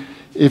you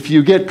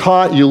get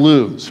caught, you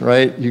lose,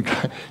 right? You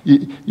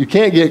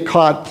can't get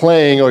caught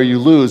playing or you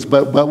lose,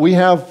 but we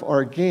have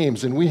our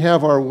games and we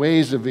have our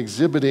ways of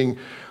exhibiting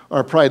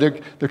our pride.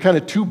 They're kind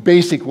of two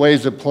basic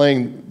ways of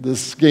playing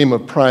this game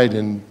of pride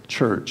in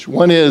church.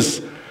 One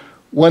is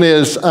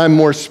I'm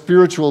more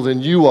spiritual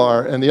than you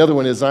are, and the other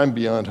one is I'm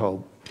beyond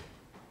hope.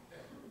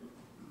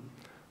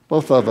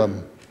 Both of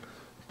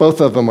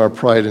them are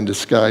pride in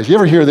disguise. You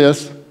ever hear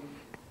this?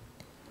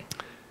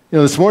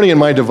 This morning in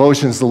my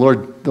devotions, the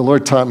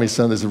Lord taught me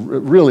something that's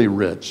really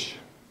rich.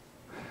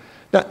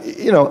 Now,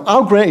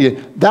 I'll grant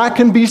you, that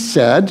can be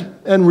said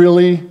and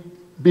really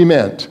be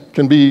meant,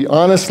 can be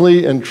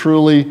honestly and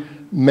truly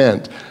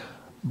meant.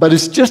 But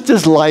it's just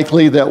as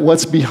likely that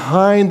what's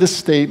behind the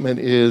statement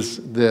is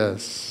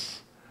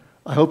this.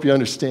 I hope you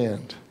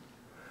understand.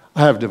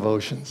 I have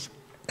devotions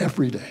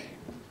every day.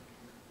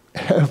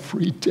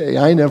 Every day.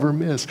 I never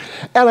miss.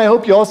 And I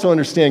hope you also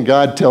understand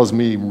God tells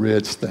me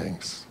rich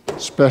things,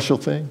 special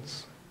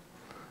things.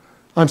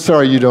 I'm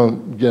sorry you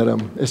don't get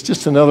them. It's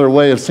just another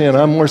way of saying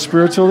I'm more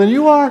spiritual than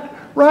you are,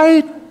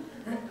 right?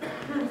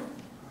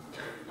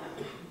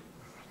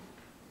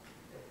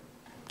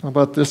 How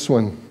about this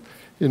one?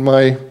 In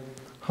my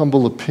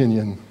humble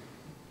opinion,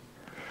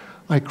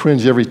 I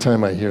cringe every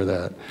time I hear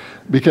that.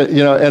 Because,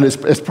 and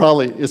it's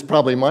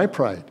probably my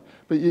pride.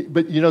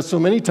 But so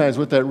many times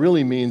what that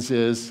really means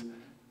is,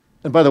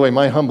 and by the way,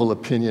 my humble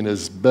opinion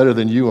is better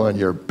than you on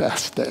your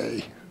best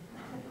day.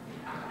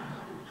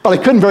 But I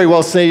couldn't very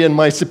well say in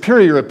my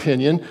superior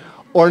opinion,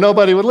 or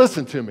nobody would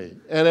listen to me.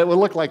 And it would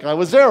look like I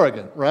was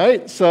arrogant,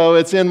 right? So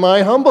it's in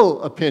my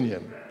humble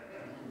opinion.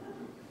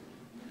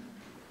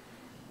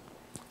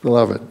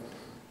 Beloved,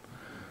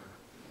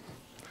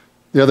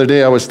 the other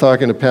day I was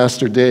talking to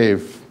Pastor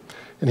Dave,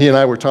 and he and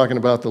I were talking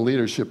about the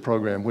leadership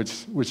program,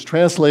 which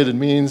translated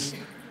means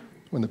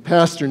when the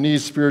pastor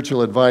needs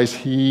spiritual advice,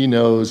 he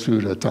knows who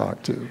to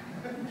talk to.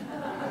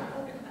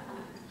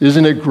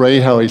 Isn't it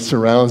great how he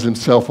surrounds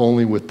himself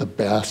only with the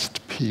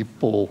best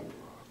people?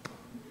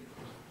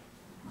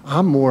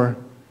 I'm more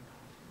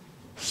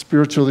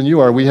spiritual than you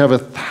are. We have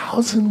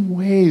 1,000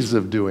 ways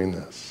of doing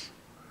this.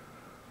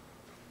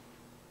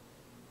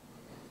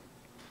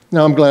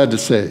 Now, I'm glad to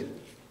say,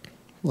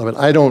 beloved,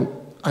 I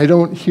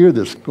don't hear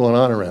this going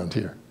on around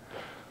here.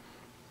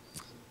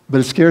 But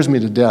it scares me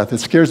to death. It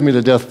scares me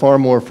to death far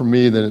more for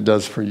me than it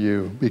does for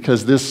you,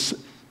 because this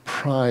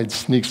pride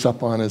sneaks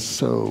up on us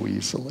so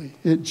easily.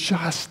 It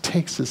just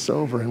takes us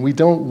over, and we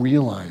don't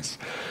realize.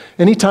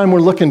 Anytime we're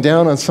looking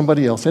down on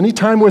somebody else,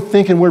 anytime we're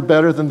thinking we're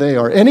better than they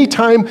are,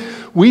 anytime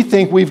we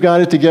think we've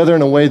got it together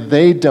in a way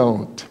they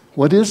don't,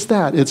 what is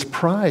that? It's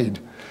pride.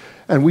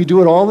 And we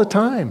do it all the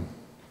time.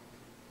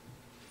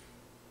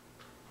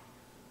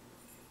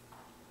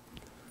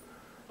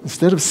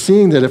 Instead of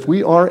seeing that if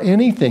we are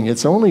anything,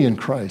 it's only in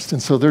Christ.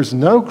 And so there's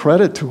no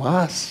credit to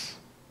us.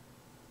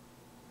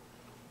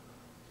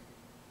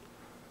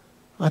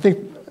 I think,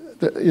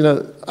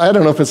 I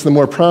don't know if it's the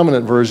more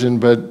prominent version,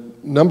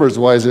 but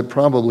numbers-wise it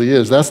probably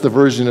is. That's the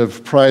version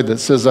of pride that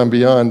says I'm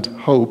beyond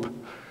hope.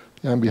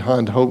 I'm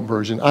beyond hope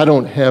version. I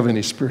don't have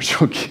any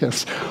spiritual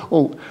gifts.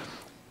 Oh,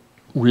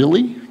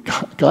 really?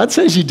 God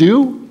says you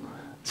do?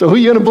 So who are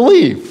you going to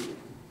believe?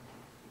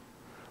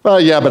 Well,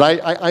 yeah, but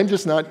I'm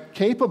just not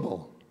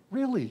capable.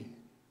 Really?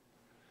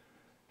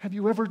 Have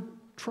you ever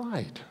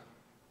tried?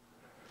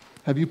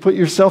 Have you put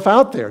yourself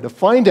out there to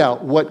find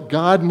out what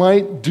God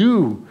might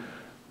do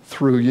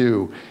through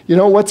you? You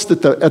know what's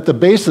at the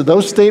base of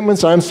those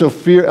statements? I'm so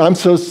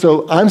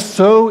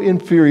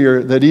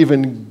inferior that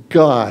even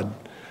God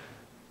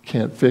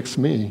can't fix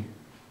me.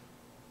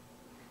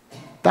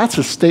 That's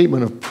a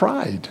statement of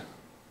pride.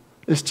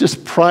 It's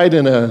just pride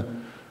in a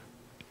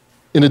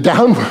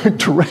downward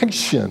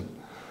direction.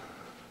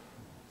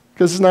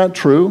 Because it's not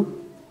true.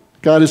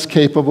 God is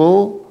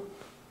capable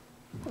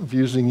of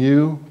using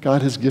you.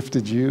 God has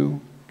gifted you.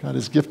 God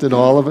has gifted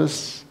all of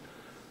us.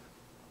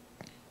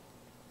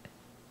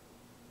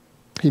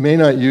 He may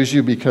not use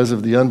you because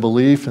of the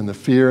unbelief and the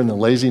fear and the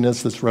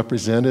laziness that's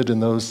represented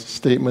in those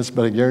statements,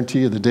 but I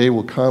guarantee you the day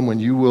will come when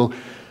you will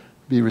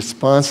be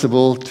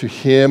responsible to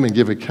Him and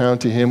give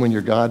account to Him when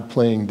your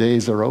God-playing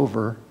days are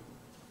over.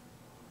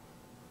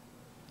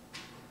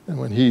 And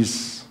when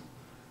He's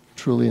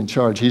truly in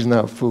charge, He's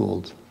not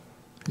fooled.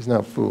 He's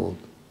not fooled.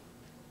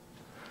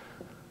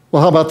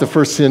 Well, how about the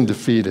first sin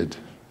defeated?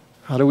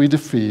 How do we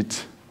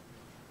defeat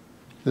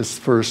this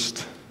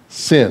first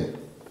sin?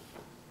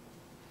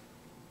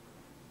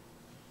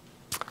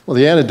 Well,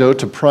 the antidote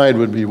to pride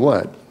would be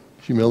what?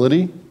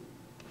 Humility?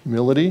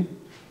 Humility?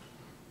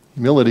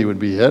 Humility would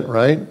be it,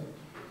 right?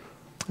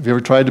 Have you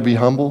ever tried to be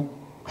humble?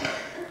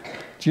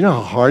 Do you know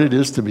how hard it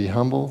is to be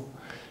humble?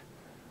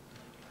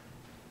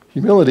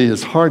 Humility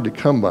is hard to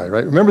come by,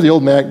 right? Remember the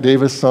old Mac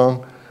Davis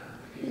song?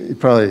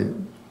 Probably a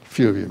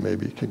few of you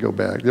maybe could go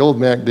back. The old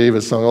Mac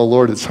Davis song, "Oh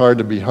Lord, it's hard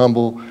to be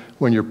humble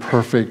when you're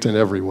perfect in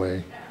every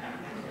way."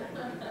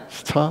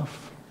 It's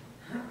tough.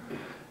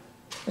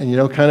 And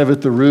kind of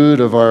at the root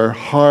of our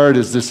heart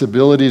is this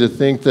ability to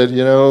think that,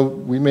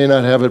 we may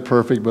not have it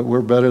perfect, but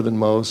we're better than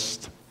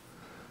most.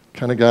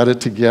 Kind of got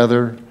it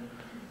together.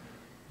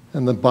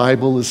 And the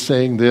Bible is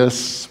saying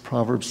this,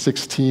 Proverbs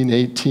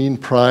 16:18,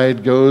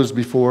 pride goes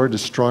before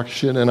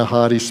destruction and a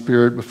haughty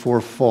spirit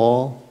before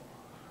fall.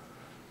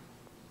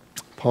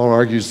 Paul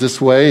argues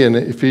this way in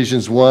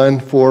Ephesians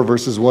 1:4,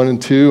 verses 1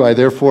 and 2, I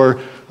therefore,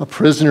 a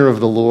prisoner of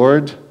the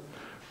Lord,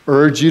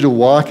 urge you to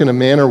walk in a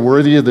manner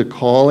worthy of the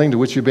calling to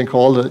which you've been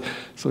called.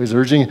 So he's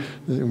urging,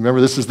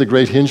 remember this is the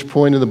great hinge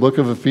point in the book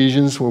of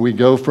Ephesians where we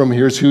go from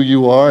here's who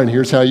you are and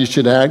here's how you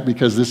should act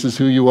because this is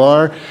who you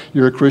are.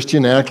 You're a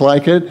Christian, act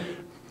like it.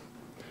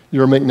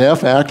 You're a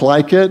McNeff, act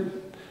like it.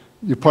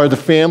 You're part of the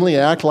family,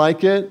 act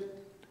like it.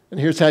 And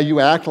here's how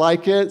you act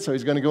like it. So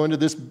he's going to go into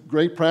this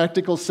great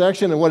practical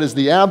section. And what is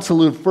the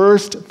absolute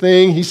first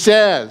thing he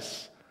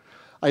says?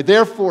 I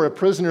therefore, a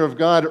prisoner of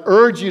God,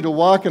 urge you to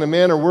walk in a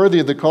manner worthy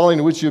of the calling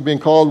to which you have been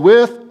called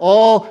with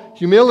all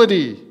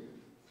humility.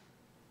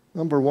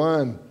 Number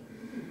one.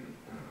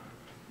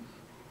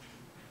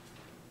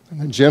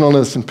 And then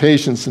gentleness and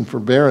patience and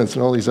forbearance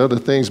and all these other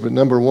things. But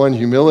number one,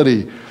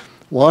 humility.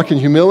 Walk in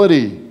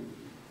humility.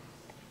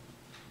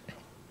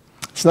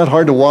 It's not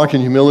hard to walk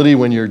in humility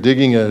when you're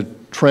digging a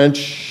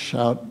trench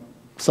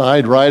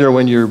outside, right? Or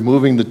when you're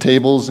moving the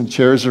tables and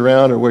chairs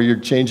around or where you're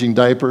changing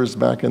diapers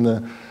back in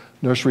the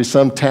nursery.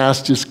 Some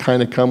tasks just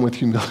kind of come with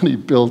humility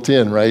built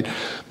in, right?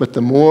 But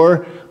the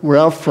more we're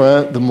out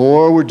front, the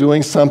more we're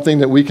doing something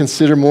that we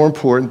consider more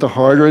important, the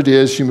harder it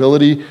is.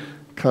 Humility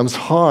comes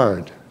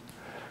hard.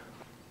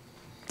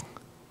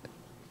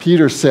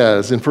 Peter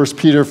says in 1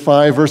 Peter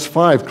 5, verse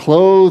 5,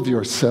 clothe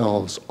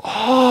yourselves,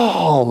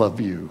 all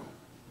of you.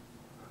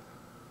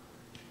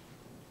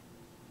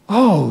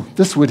 Oh,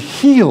 this would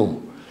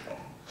heal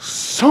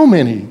so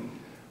many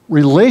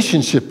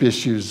relationship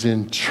issues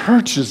in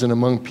churches and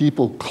among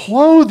people.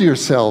 Clothe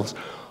yourselves,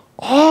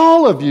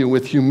 all of you,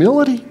 with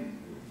humility.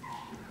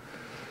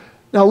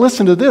 Now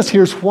listen to this.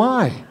 Here's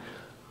why.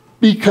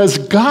 Because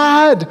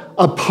God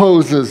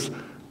opposes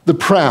the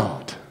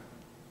proud.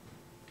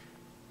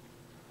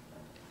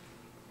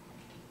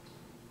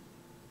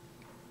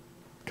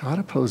 God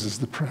opposes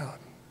the proud.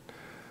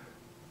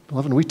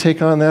 Beloved, we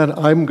take on that,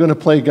 I'm going to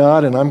play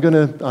God,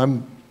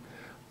 and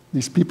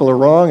these people are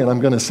wrong, and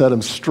I'm going to set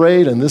them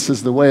straight, and this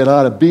is the way it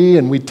ought to be,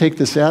 and we take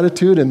this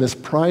attitude, and this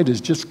pride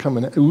is just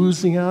coming,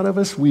 oozing out of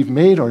us. We've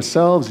made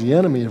ourselves the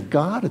enemy of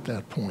God at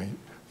that point.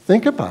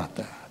 Think about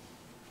that.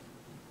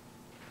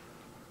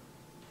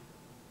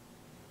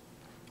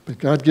 But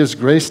God gives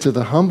grace to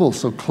the humble,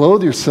 so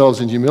clothe yourselves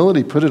in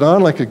humility, put it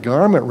on like a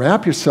garment,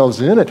 wrap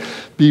yourselves in it,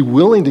 be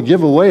willing to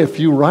give away a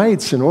few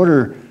rights in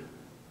order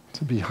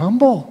to be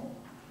humble.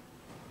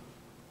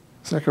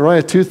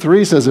 Zechariah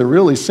 2:3 says it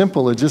really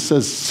simple. It just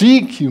says,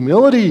 seek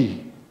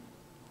humility.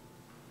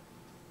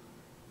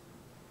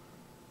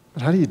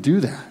 But how do you do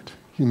that?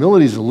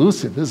 Humility is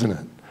elusive, isn't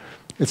it?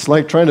 It's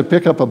like trying to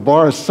pick up a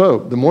bar of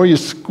soap. The more you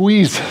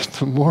squeeze it,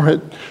 the more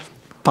it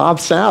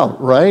pops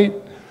out, right?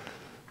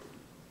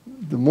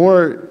 The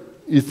more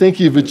you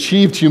think you've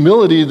achieved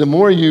humility, the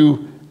more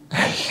you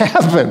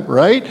haven't,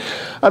 right?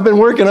 I've been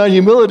working on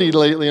humility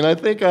lately, and I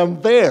think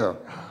I'm there.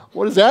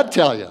 What does that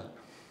tell you?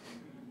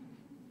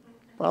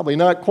 Probably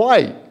not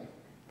quite.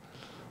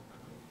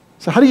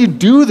 So how do you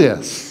do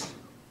this?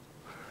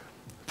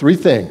 3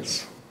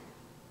 things.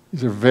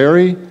 These are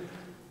very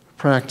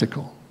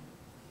practical.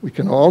 We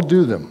can all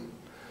do them.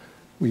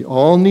 We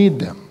all need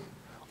them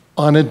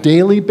on a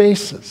daily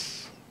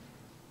basis.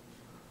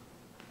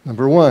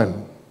 Number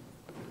 1,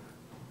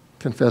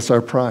 confess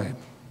our pride.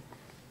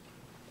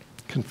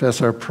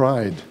 Confess our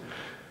pride.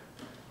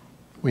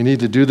 We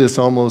need to do this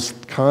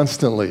almost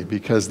constantly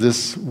because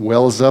this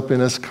wells up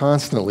in us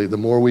constantly. The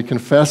more we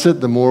confess it,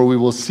 the more we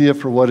will see it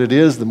for what it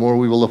is, the more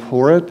we will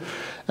abhor it,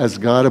 as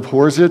God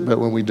abhors it, but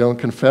when we don't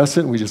confess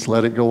it, we just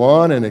let it go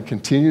on, and it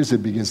continues.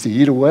 It begins to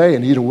eat away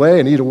and eat away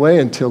and eat away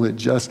until it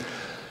just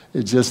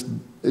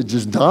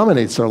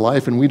dominates our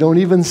life, and we don't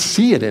even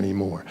see it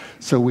anymore.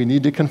 So we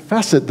need to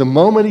confess it. The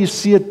moment you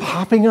see it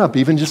popping up,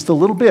 even just a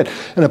little bit,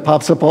 and it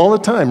pops up all the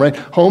time, right?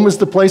 Home is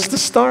the place to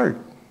start.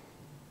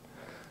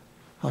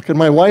 How could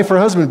my wife or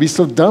husband be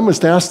so dumb as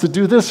to ask to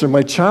do this, or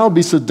my child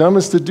be so dumb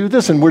as to do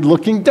this? And we're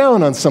looking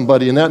down on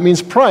somebody, and that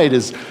means pride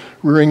is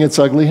rearing its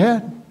ugly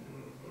head.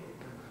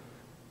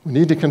 We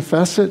need to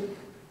confess it.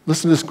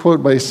 Listen to this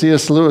quote by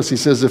C.S. Lewis. He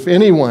says, "If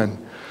anyone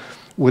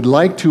would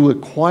like to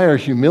acquire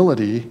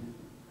humility,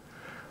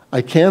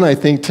 I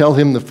think, tell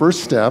him the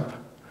first step.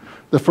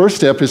 The first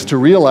step is to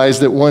realize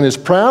that one is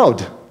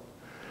proud.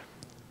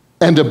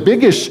 And a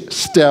biggish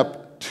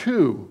step,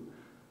 too.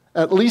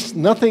 At least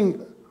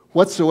nothing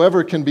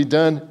whatsoever can be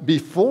done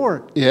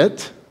before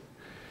it.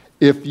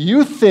 If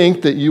you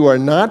think that you are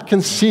not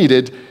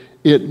conceited,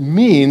 it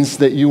means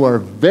that you are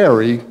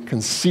very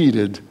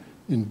conceited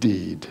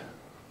indeed."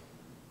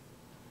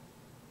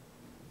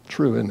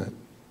 True, isn't it?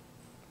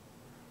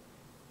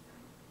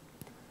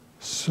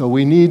 So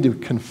we need to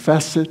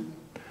confess it.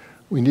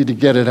 We need to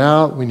get it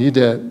out. We need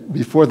to,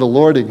 before the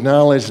Lord,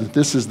 acknowledge that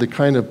this is the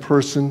kind of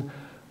person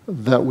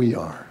that we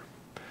are.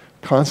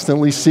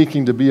 Constantly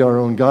seeking to be our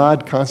own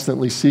God,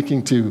 constantly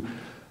seeking to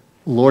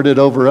lord it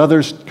over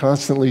others,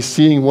 constantly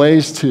seeing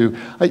ways to...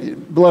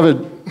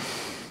 Beloved,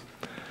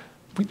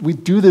 we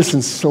do this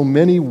in so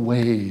many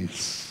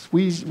ways.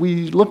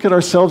 We look at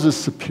ourselves as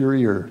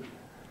superior.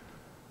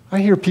 I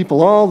hear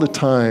people all the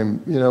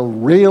time,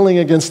 railing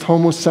against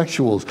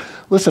homosexuals.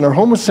 Listen, are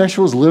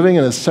homosexuals living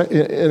in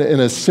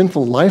a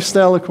sinful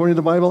lifestyle according to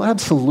the Bible?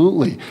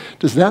 Absolutely.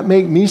 Does that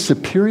make me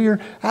superior?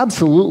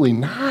 Absolutely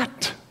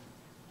not.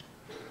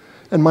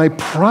 And my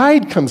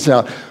pride comes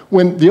out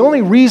when the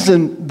only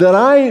reason that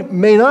I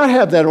may not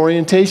have that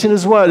orientation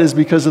is what? Is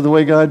because of the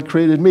way God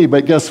created me.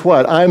 But guess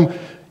what? I'm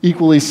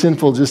equally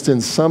sinful just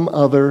in some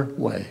other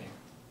way.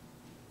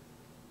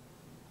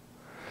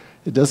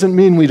 It doesn't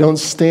mean we don't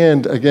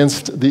stand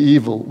against the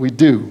evil. We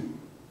do.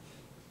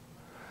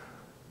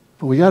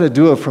 But we got to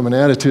do it from an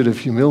attitude of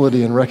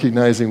humility and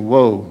recognizing,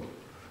 whoa,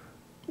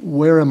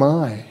 where am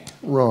I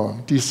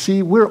wrong? Do you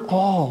see? We're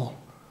all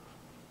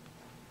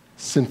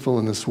sinful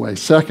in this way.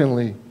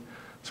 Secondly,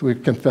 so we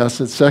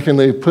confess it.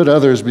 Secondly, put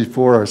others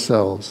before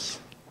ourselves.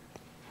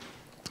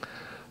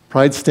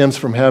 Pride stems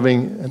from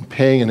having and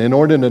paying an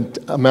inordinate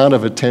amount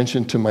of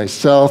attention to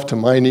myself, to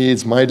my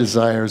needs, my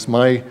desires,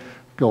 my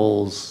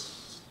goals,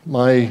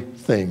 my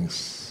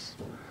things.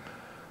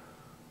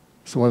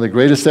 So one of the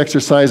greatest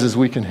exercises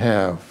we can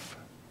have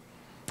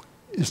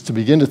is to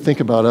begin to think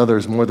about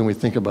others more than we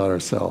think about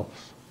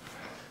ourselves.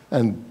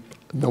 And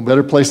no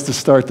better place to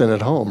start than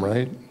at home,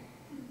 right?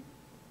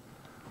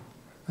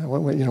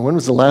 When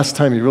was the last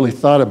time you really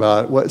thought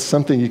about what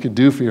something you could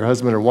do for your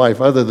husband or wife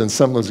other than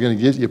something that was going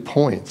to get you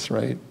points,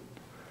 right?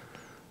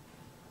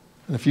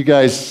 And if you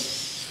guys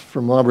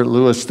from Robert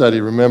Lewis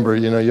study, remember,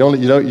 you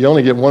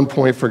only get 1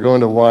 point for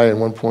going to Y and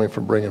 1 point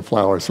for bringing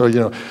flowers. So,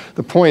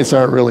 the points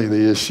aren't really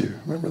the issue.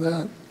 Remember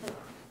that?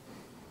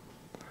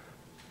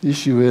 The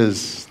issue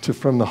is to,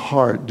 from the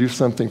heart, do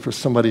something for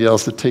somebody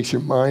else that takes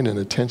your mind and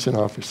attention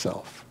off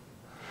yourself.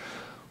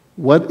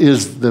 What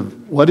is the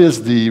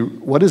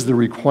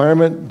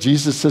requirement?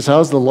 Jesus says,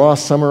 how's the law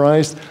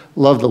summarized?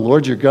 Love the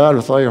Lord your God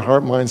with all your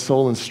heart, mind,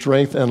 soul, and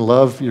strength, and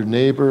love your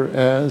neighbor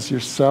as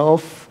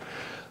yourself.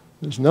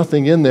 There's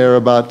nothing in there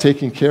about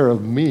taking care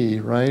of me,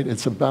 right?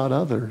 It's about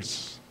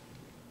others.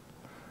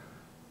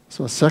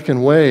 So a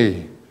second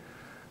way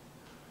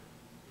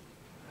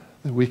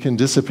that we can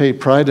dissipate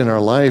pride in our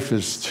life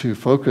is to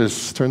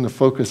turn the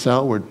focus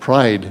outward.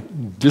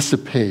 Pride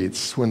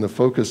dissipates when the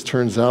focus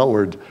turns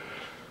outward.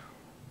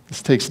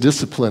 This takes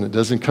discipline. It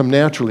doesn't come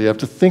naturally. You have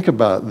to think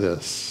about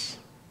this.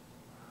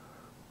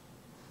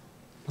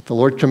 But the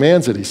Lord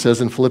commands it. He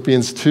says in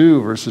Philippians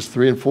 2, verses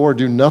 3 and 4,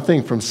 do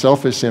nothing from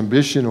selfish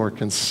ambition or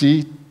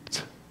conceit,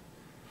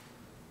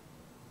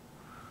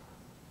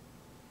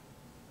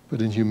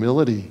 but in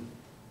humility,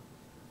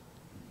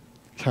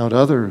 count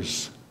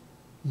others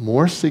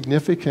more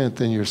significant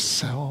than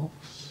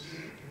yourselves.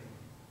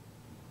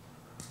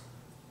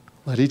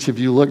 Let each of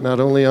you look not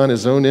only on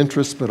his own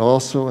interest, but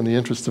also on the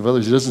interest of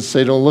others. He doesn't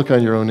say don't look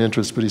on your own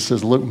interest, but he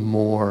says look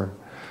more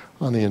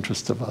on the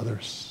interest of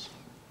others.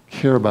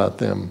 Care about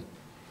them.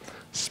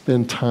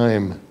 Spend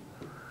time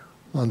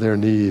on their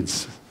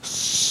needs.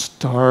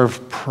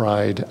 Starve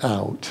pride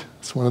out.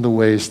 It's one of the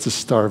ways to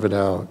starve it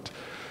out.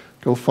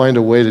 Go find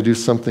a way to do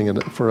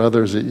something for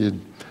others that you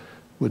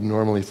would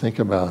normally think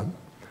about.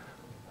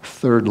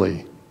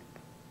 Thirdly,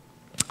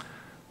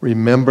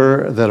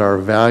 remember that our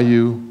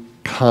value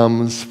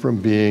comes from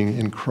being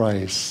in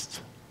Christ.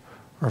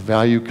 Our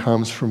value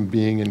comes from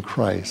being in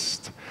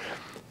Christ.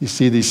 You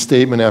see these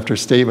statement after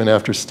statement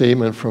after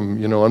statement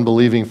from,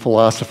 unbelieving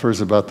philosophers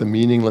about the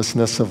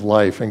meaninglessness of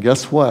life. And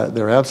guess what?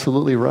 They're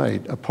absolutely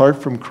right. Apart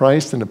from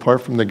Christ and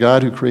apart from the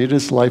God who created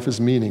us, life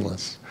is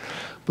meaningless.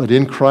 But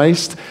in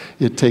Christ,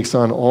 it takes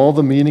on all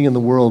the meaning in the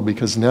world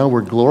because now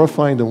we're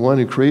glorifying the one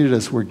who created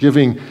us. We're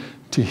giving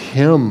to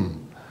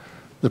him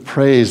the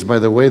praise by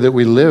the way that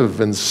we live.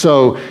 And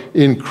so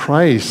in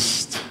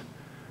Christ,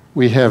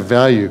 we have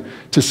value.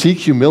 To seek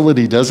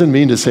humility doesn't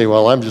mean to say,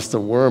 well, I'm just a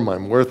worm,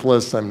 I'm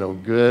worthless, I'm no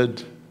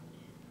good.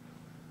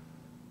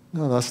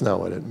 No, that's not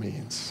what it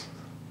means.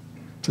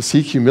 To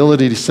seek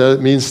humility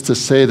means to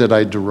say that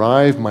I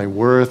derive my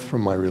worth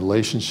from my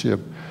relationship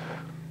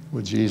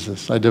with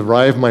Jesus. I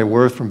derive my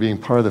worth from being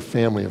part of the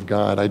family of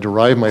God. I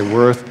derive my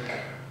worth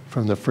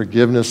from the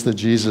forgiveness that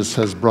Jesus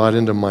has brought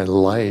into my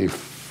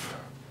life.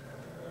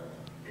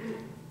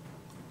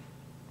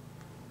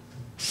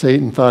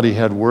 Satan thought he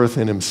had worth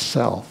in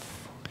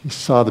himself. He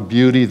saw the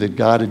beauty that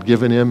God had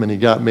given him and he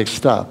got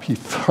mixed up. He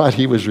thought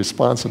he was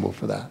responsible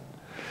for that.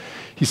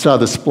 He saw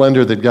the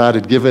splendor that God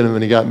had given him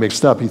and he got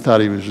mixed up. He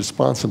thought he was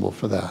responsible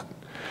for that.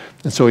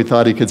 And so he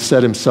thought he could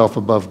set himself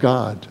above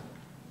God.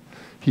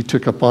 He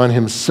took upon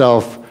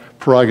himself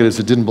prerogatives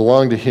that didn't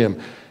belong to him.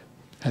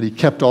 Had he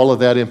kept all of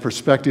that in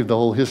perspective, the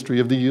whole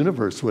history of the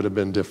universe would have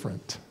been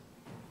different.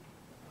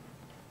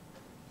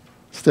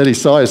 Instead, he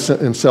saw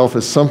himself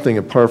as something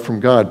apart from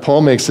God. Paul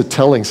makes a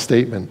telling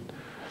statement.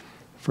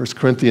 1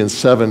 Corinthians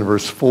 7,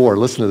 verse 4.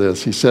 Listen to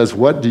this. He says,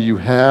 "What do you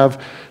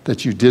have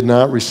that you did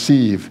not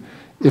receive?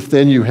 If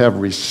then you have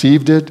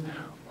received it,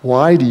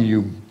 why do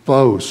you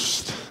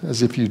boast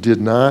as if you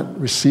did not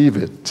receive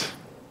it?"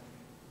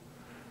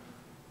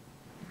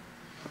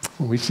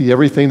 When we see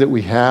everything that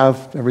we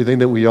have, everything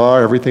that we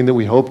are, everything that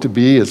we hope to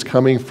be is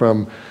coming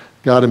from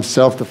God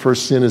himself, the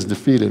first sin is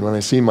defeated. When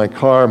I see my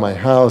car, my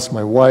house,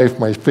 my wife,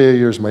 my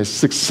failures, my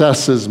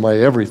successes, my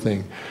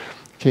everything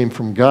came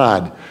from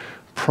God,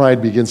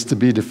 pride begins to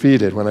be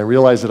defeated. When I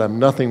realize that I'm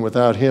nothing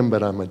without him,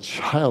 but I'm a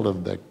child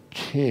of the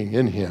King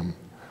in him,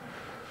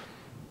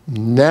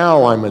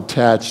 now I'm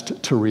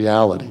attached to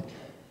reality.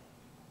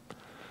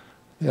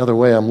 The other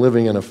way, I'm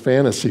living in a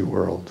fantasy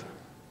world.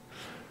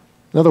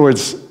 In other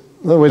words,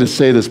 another way to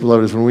say this,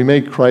 beloved, is when we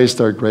make Christ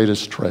our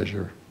greatest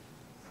treasure,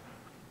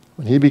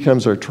 when he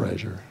becomes our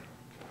treasure,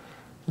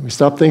 and we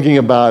stop thinking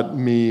about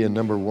me and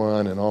number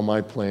one and all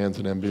my plans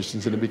and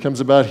ambitions, and it becomes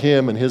about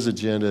him and his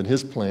agenda and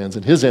his plans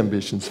and his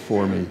ambitions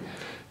for me,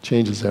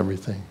 changes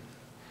everything.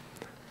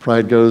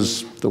 Pride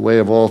goes the way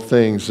of all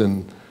things,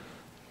 and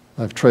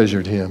I've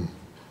treasured him.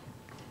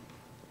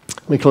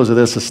 Let me close with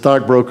this. A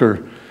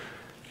stockbroker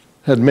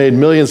had made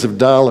millions of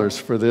dollars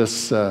for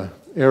this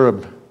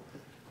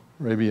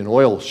Arabian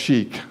oil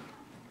sheik.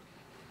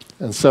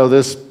 And so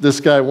this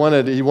guy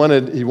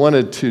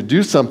wanted to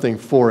do something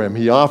for him.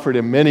 He offered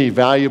him many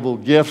valuable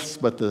gifts,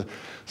 but the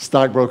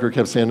stockbroker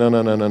kept saying,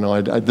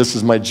 no, this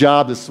is my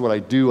job, this is what I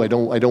do, I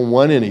don't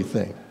want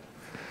anything.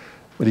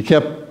 But he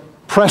kept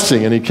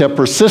pressing and he kept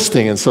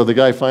persisting, and so the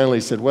guy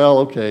finally said, well,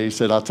 okay, he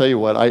said, I'll tell you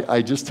what,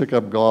 I just took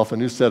up golf, a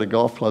new set of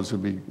golf clubs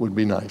would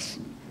be nice.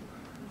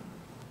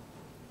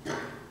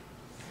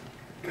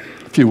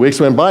 A few weeks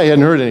went by, he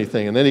hadn't heard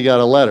anything, and then he got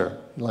a letter.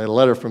 He got a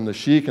letter from the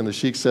sheik, and the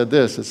sheik said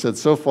this. It said,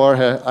 so far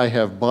I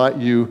have bought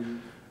you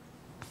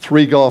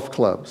 3 golf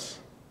clubs.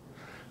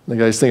 And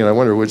the guy's thinking, I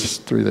wonder which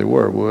 3 they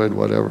were, wood,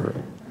 whatever.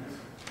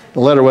 The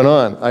letter went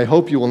on. I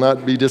hope you will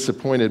not be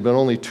disappointed, but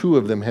only 2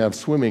 of them have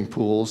swimming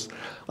pools.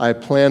 I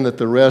plan that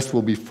the rest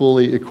will be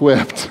fully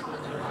equipped.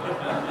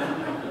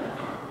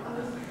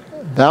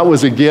 That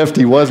was a gift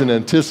he wasn't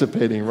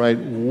anticipating, right?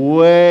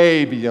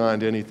 Way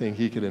beyond anything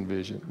he could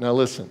envision. Now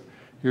listen,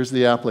 here's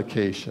the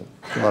application.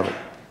 Love it.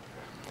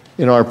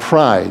 In our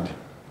pride,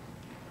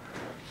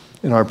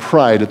 at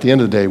the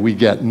end of the day, we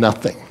get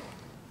nothing.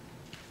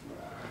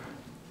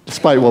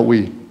 Despite what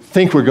we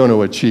think we're going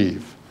to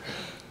achieve.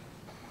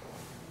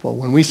 But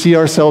when we see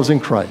ourselves in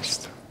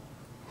Christ,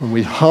 when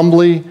we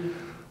humbly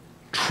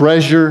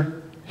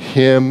treasure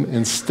him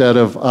instead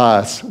of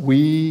us,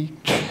 we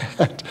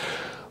get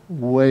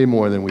way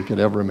more than we could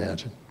ever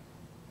imagine.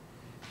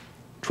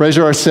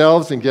 Treasure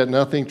ourselves and get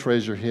nothing,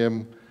 treasure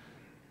him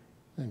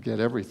and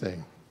get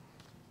everything.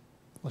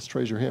 Let's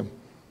treasure him.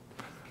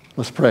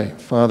 Let's pray.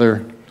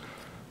 Father,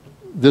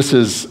 this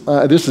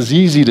is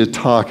easy to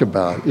talk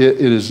about.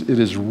 It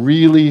is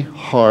really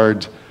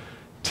hard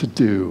to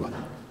do.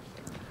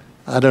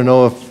 I don't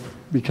know if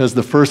because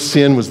the first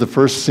sin was the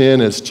first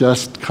sin, it's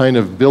just kind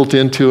of built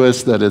into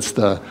us that it's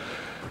the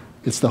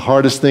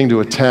hardest thing to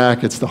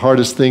attack. It's the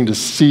hardest thing to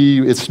see.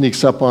 It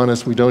sneaks up on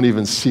us. We don't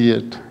even see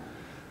it.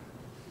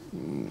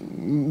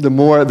 The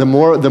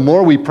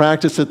more we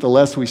practice it, the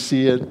less we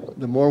see it.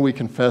 The more we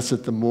confess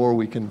it, the more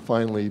we can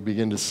finally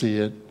begin to see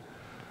it.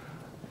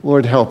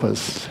 Lord, help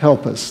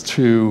us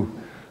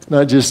to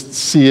not just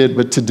see it,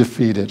 but to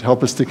defeat it.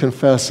 Help us to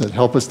confess it.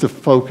 Help us to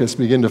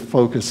begin to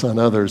focus on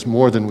others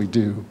more than we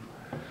do.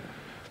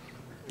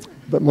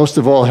 But most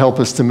of all, help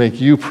us to make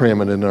you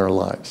preeminent in our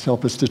lives.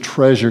 Help us to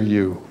treasure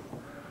you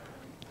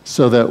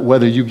so that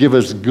whether you give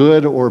us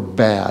good or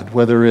bad,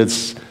 whether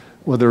it's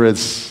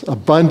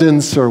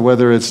abundance or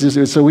whether it's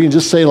just, so we can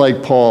just say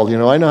like Paul,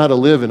 I know how to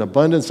live in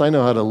abundance. I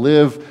know how to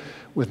live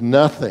with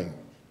nothing.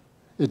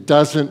 It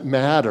doesn't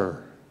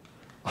matter.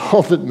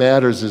 All that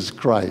matters is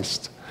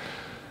Christ.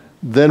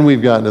 then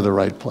we've gotten to the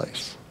right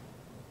place.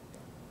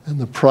 And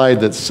the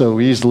pride that so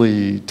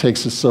easily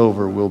takes us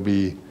over will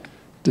be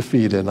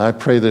defeated. And I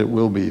pray that it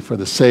will be for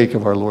the sake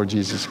of our Lord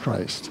Jesus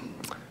Christ.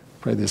 I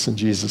pray this in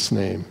Jesus'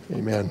 name.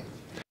 Amen.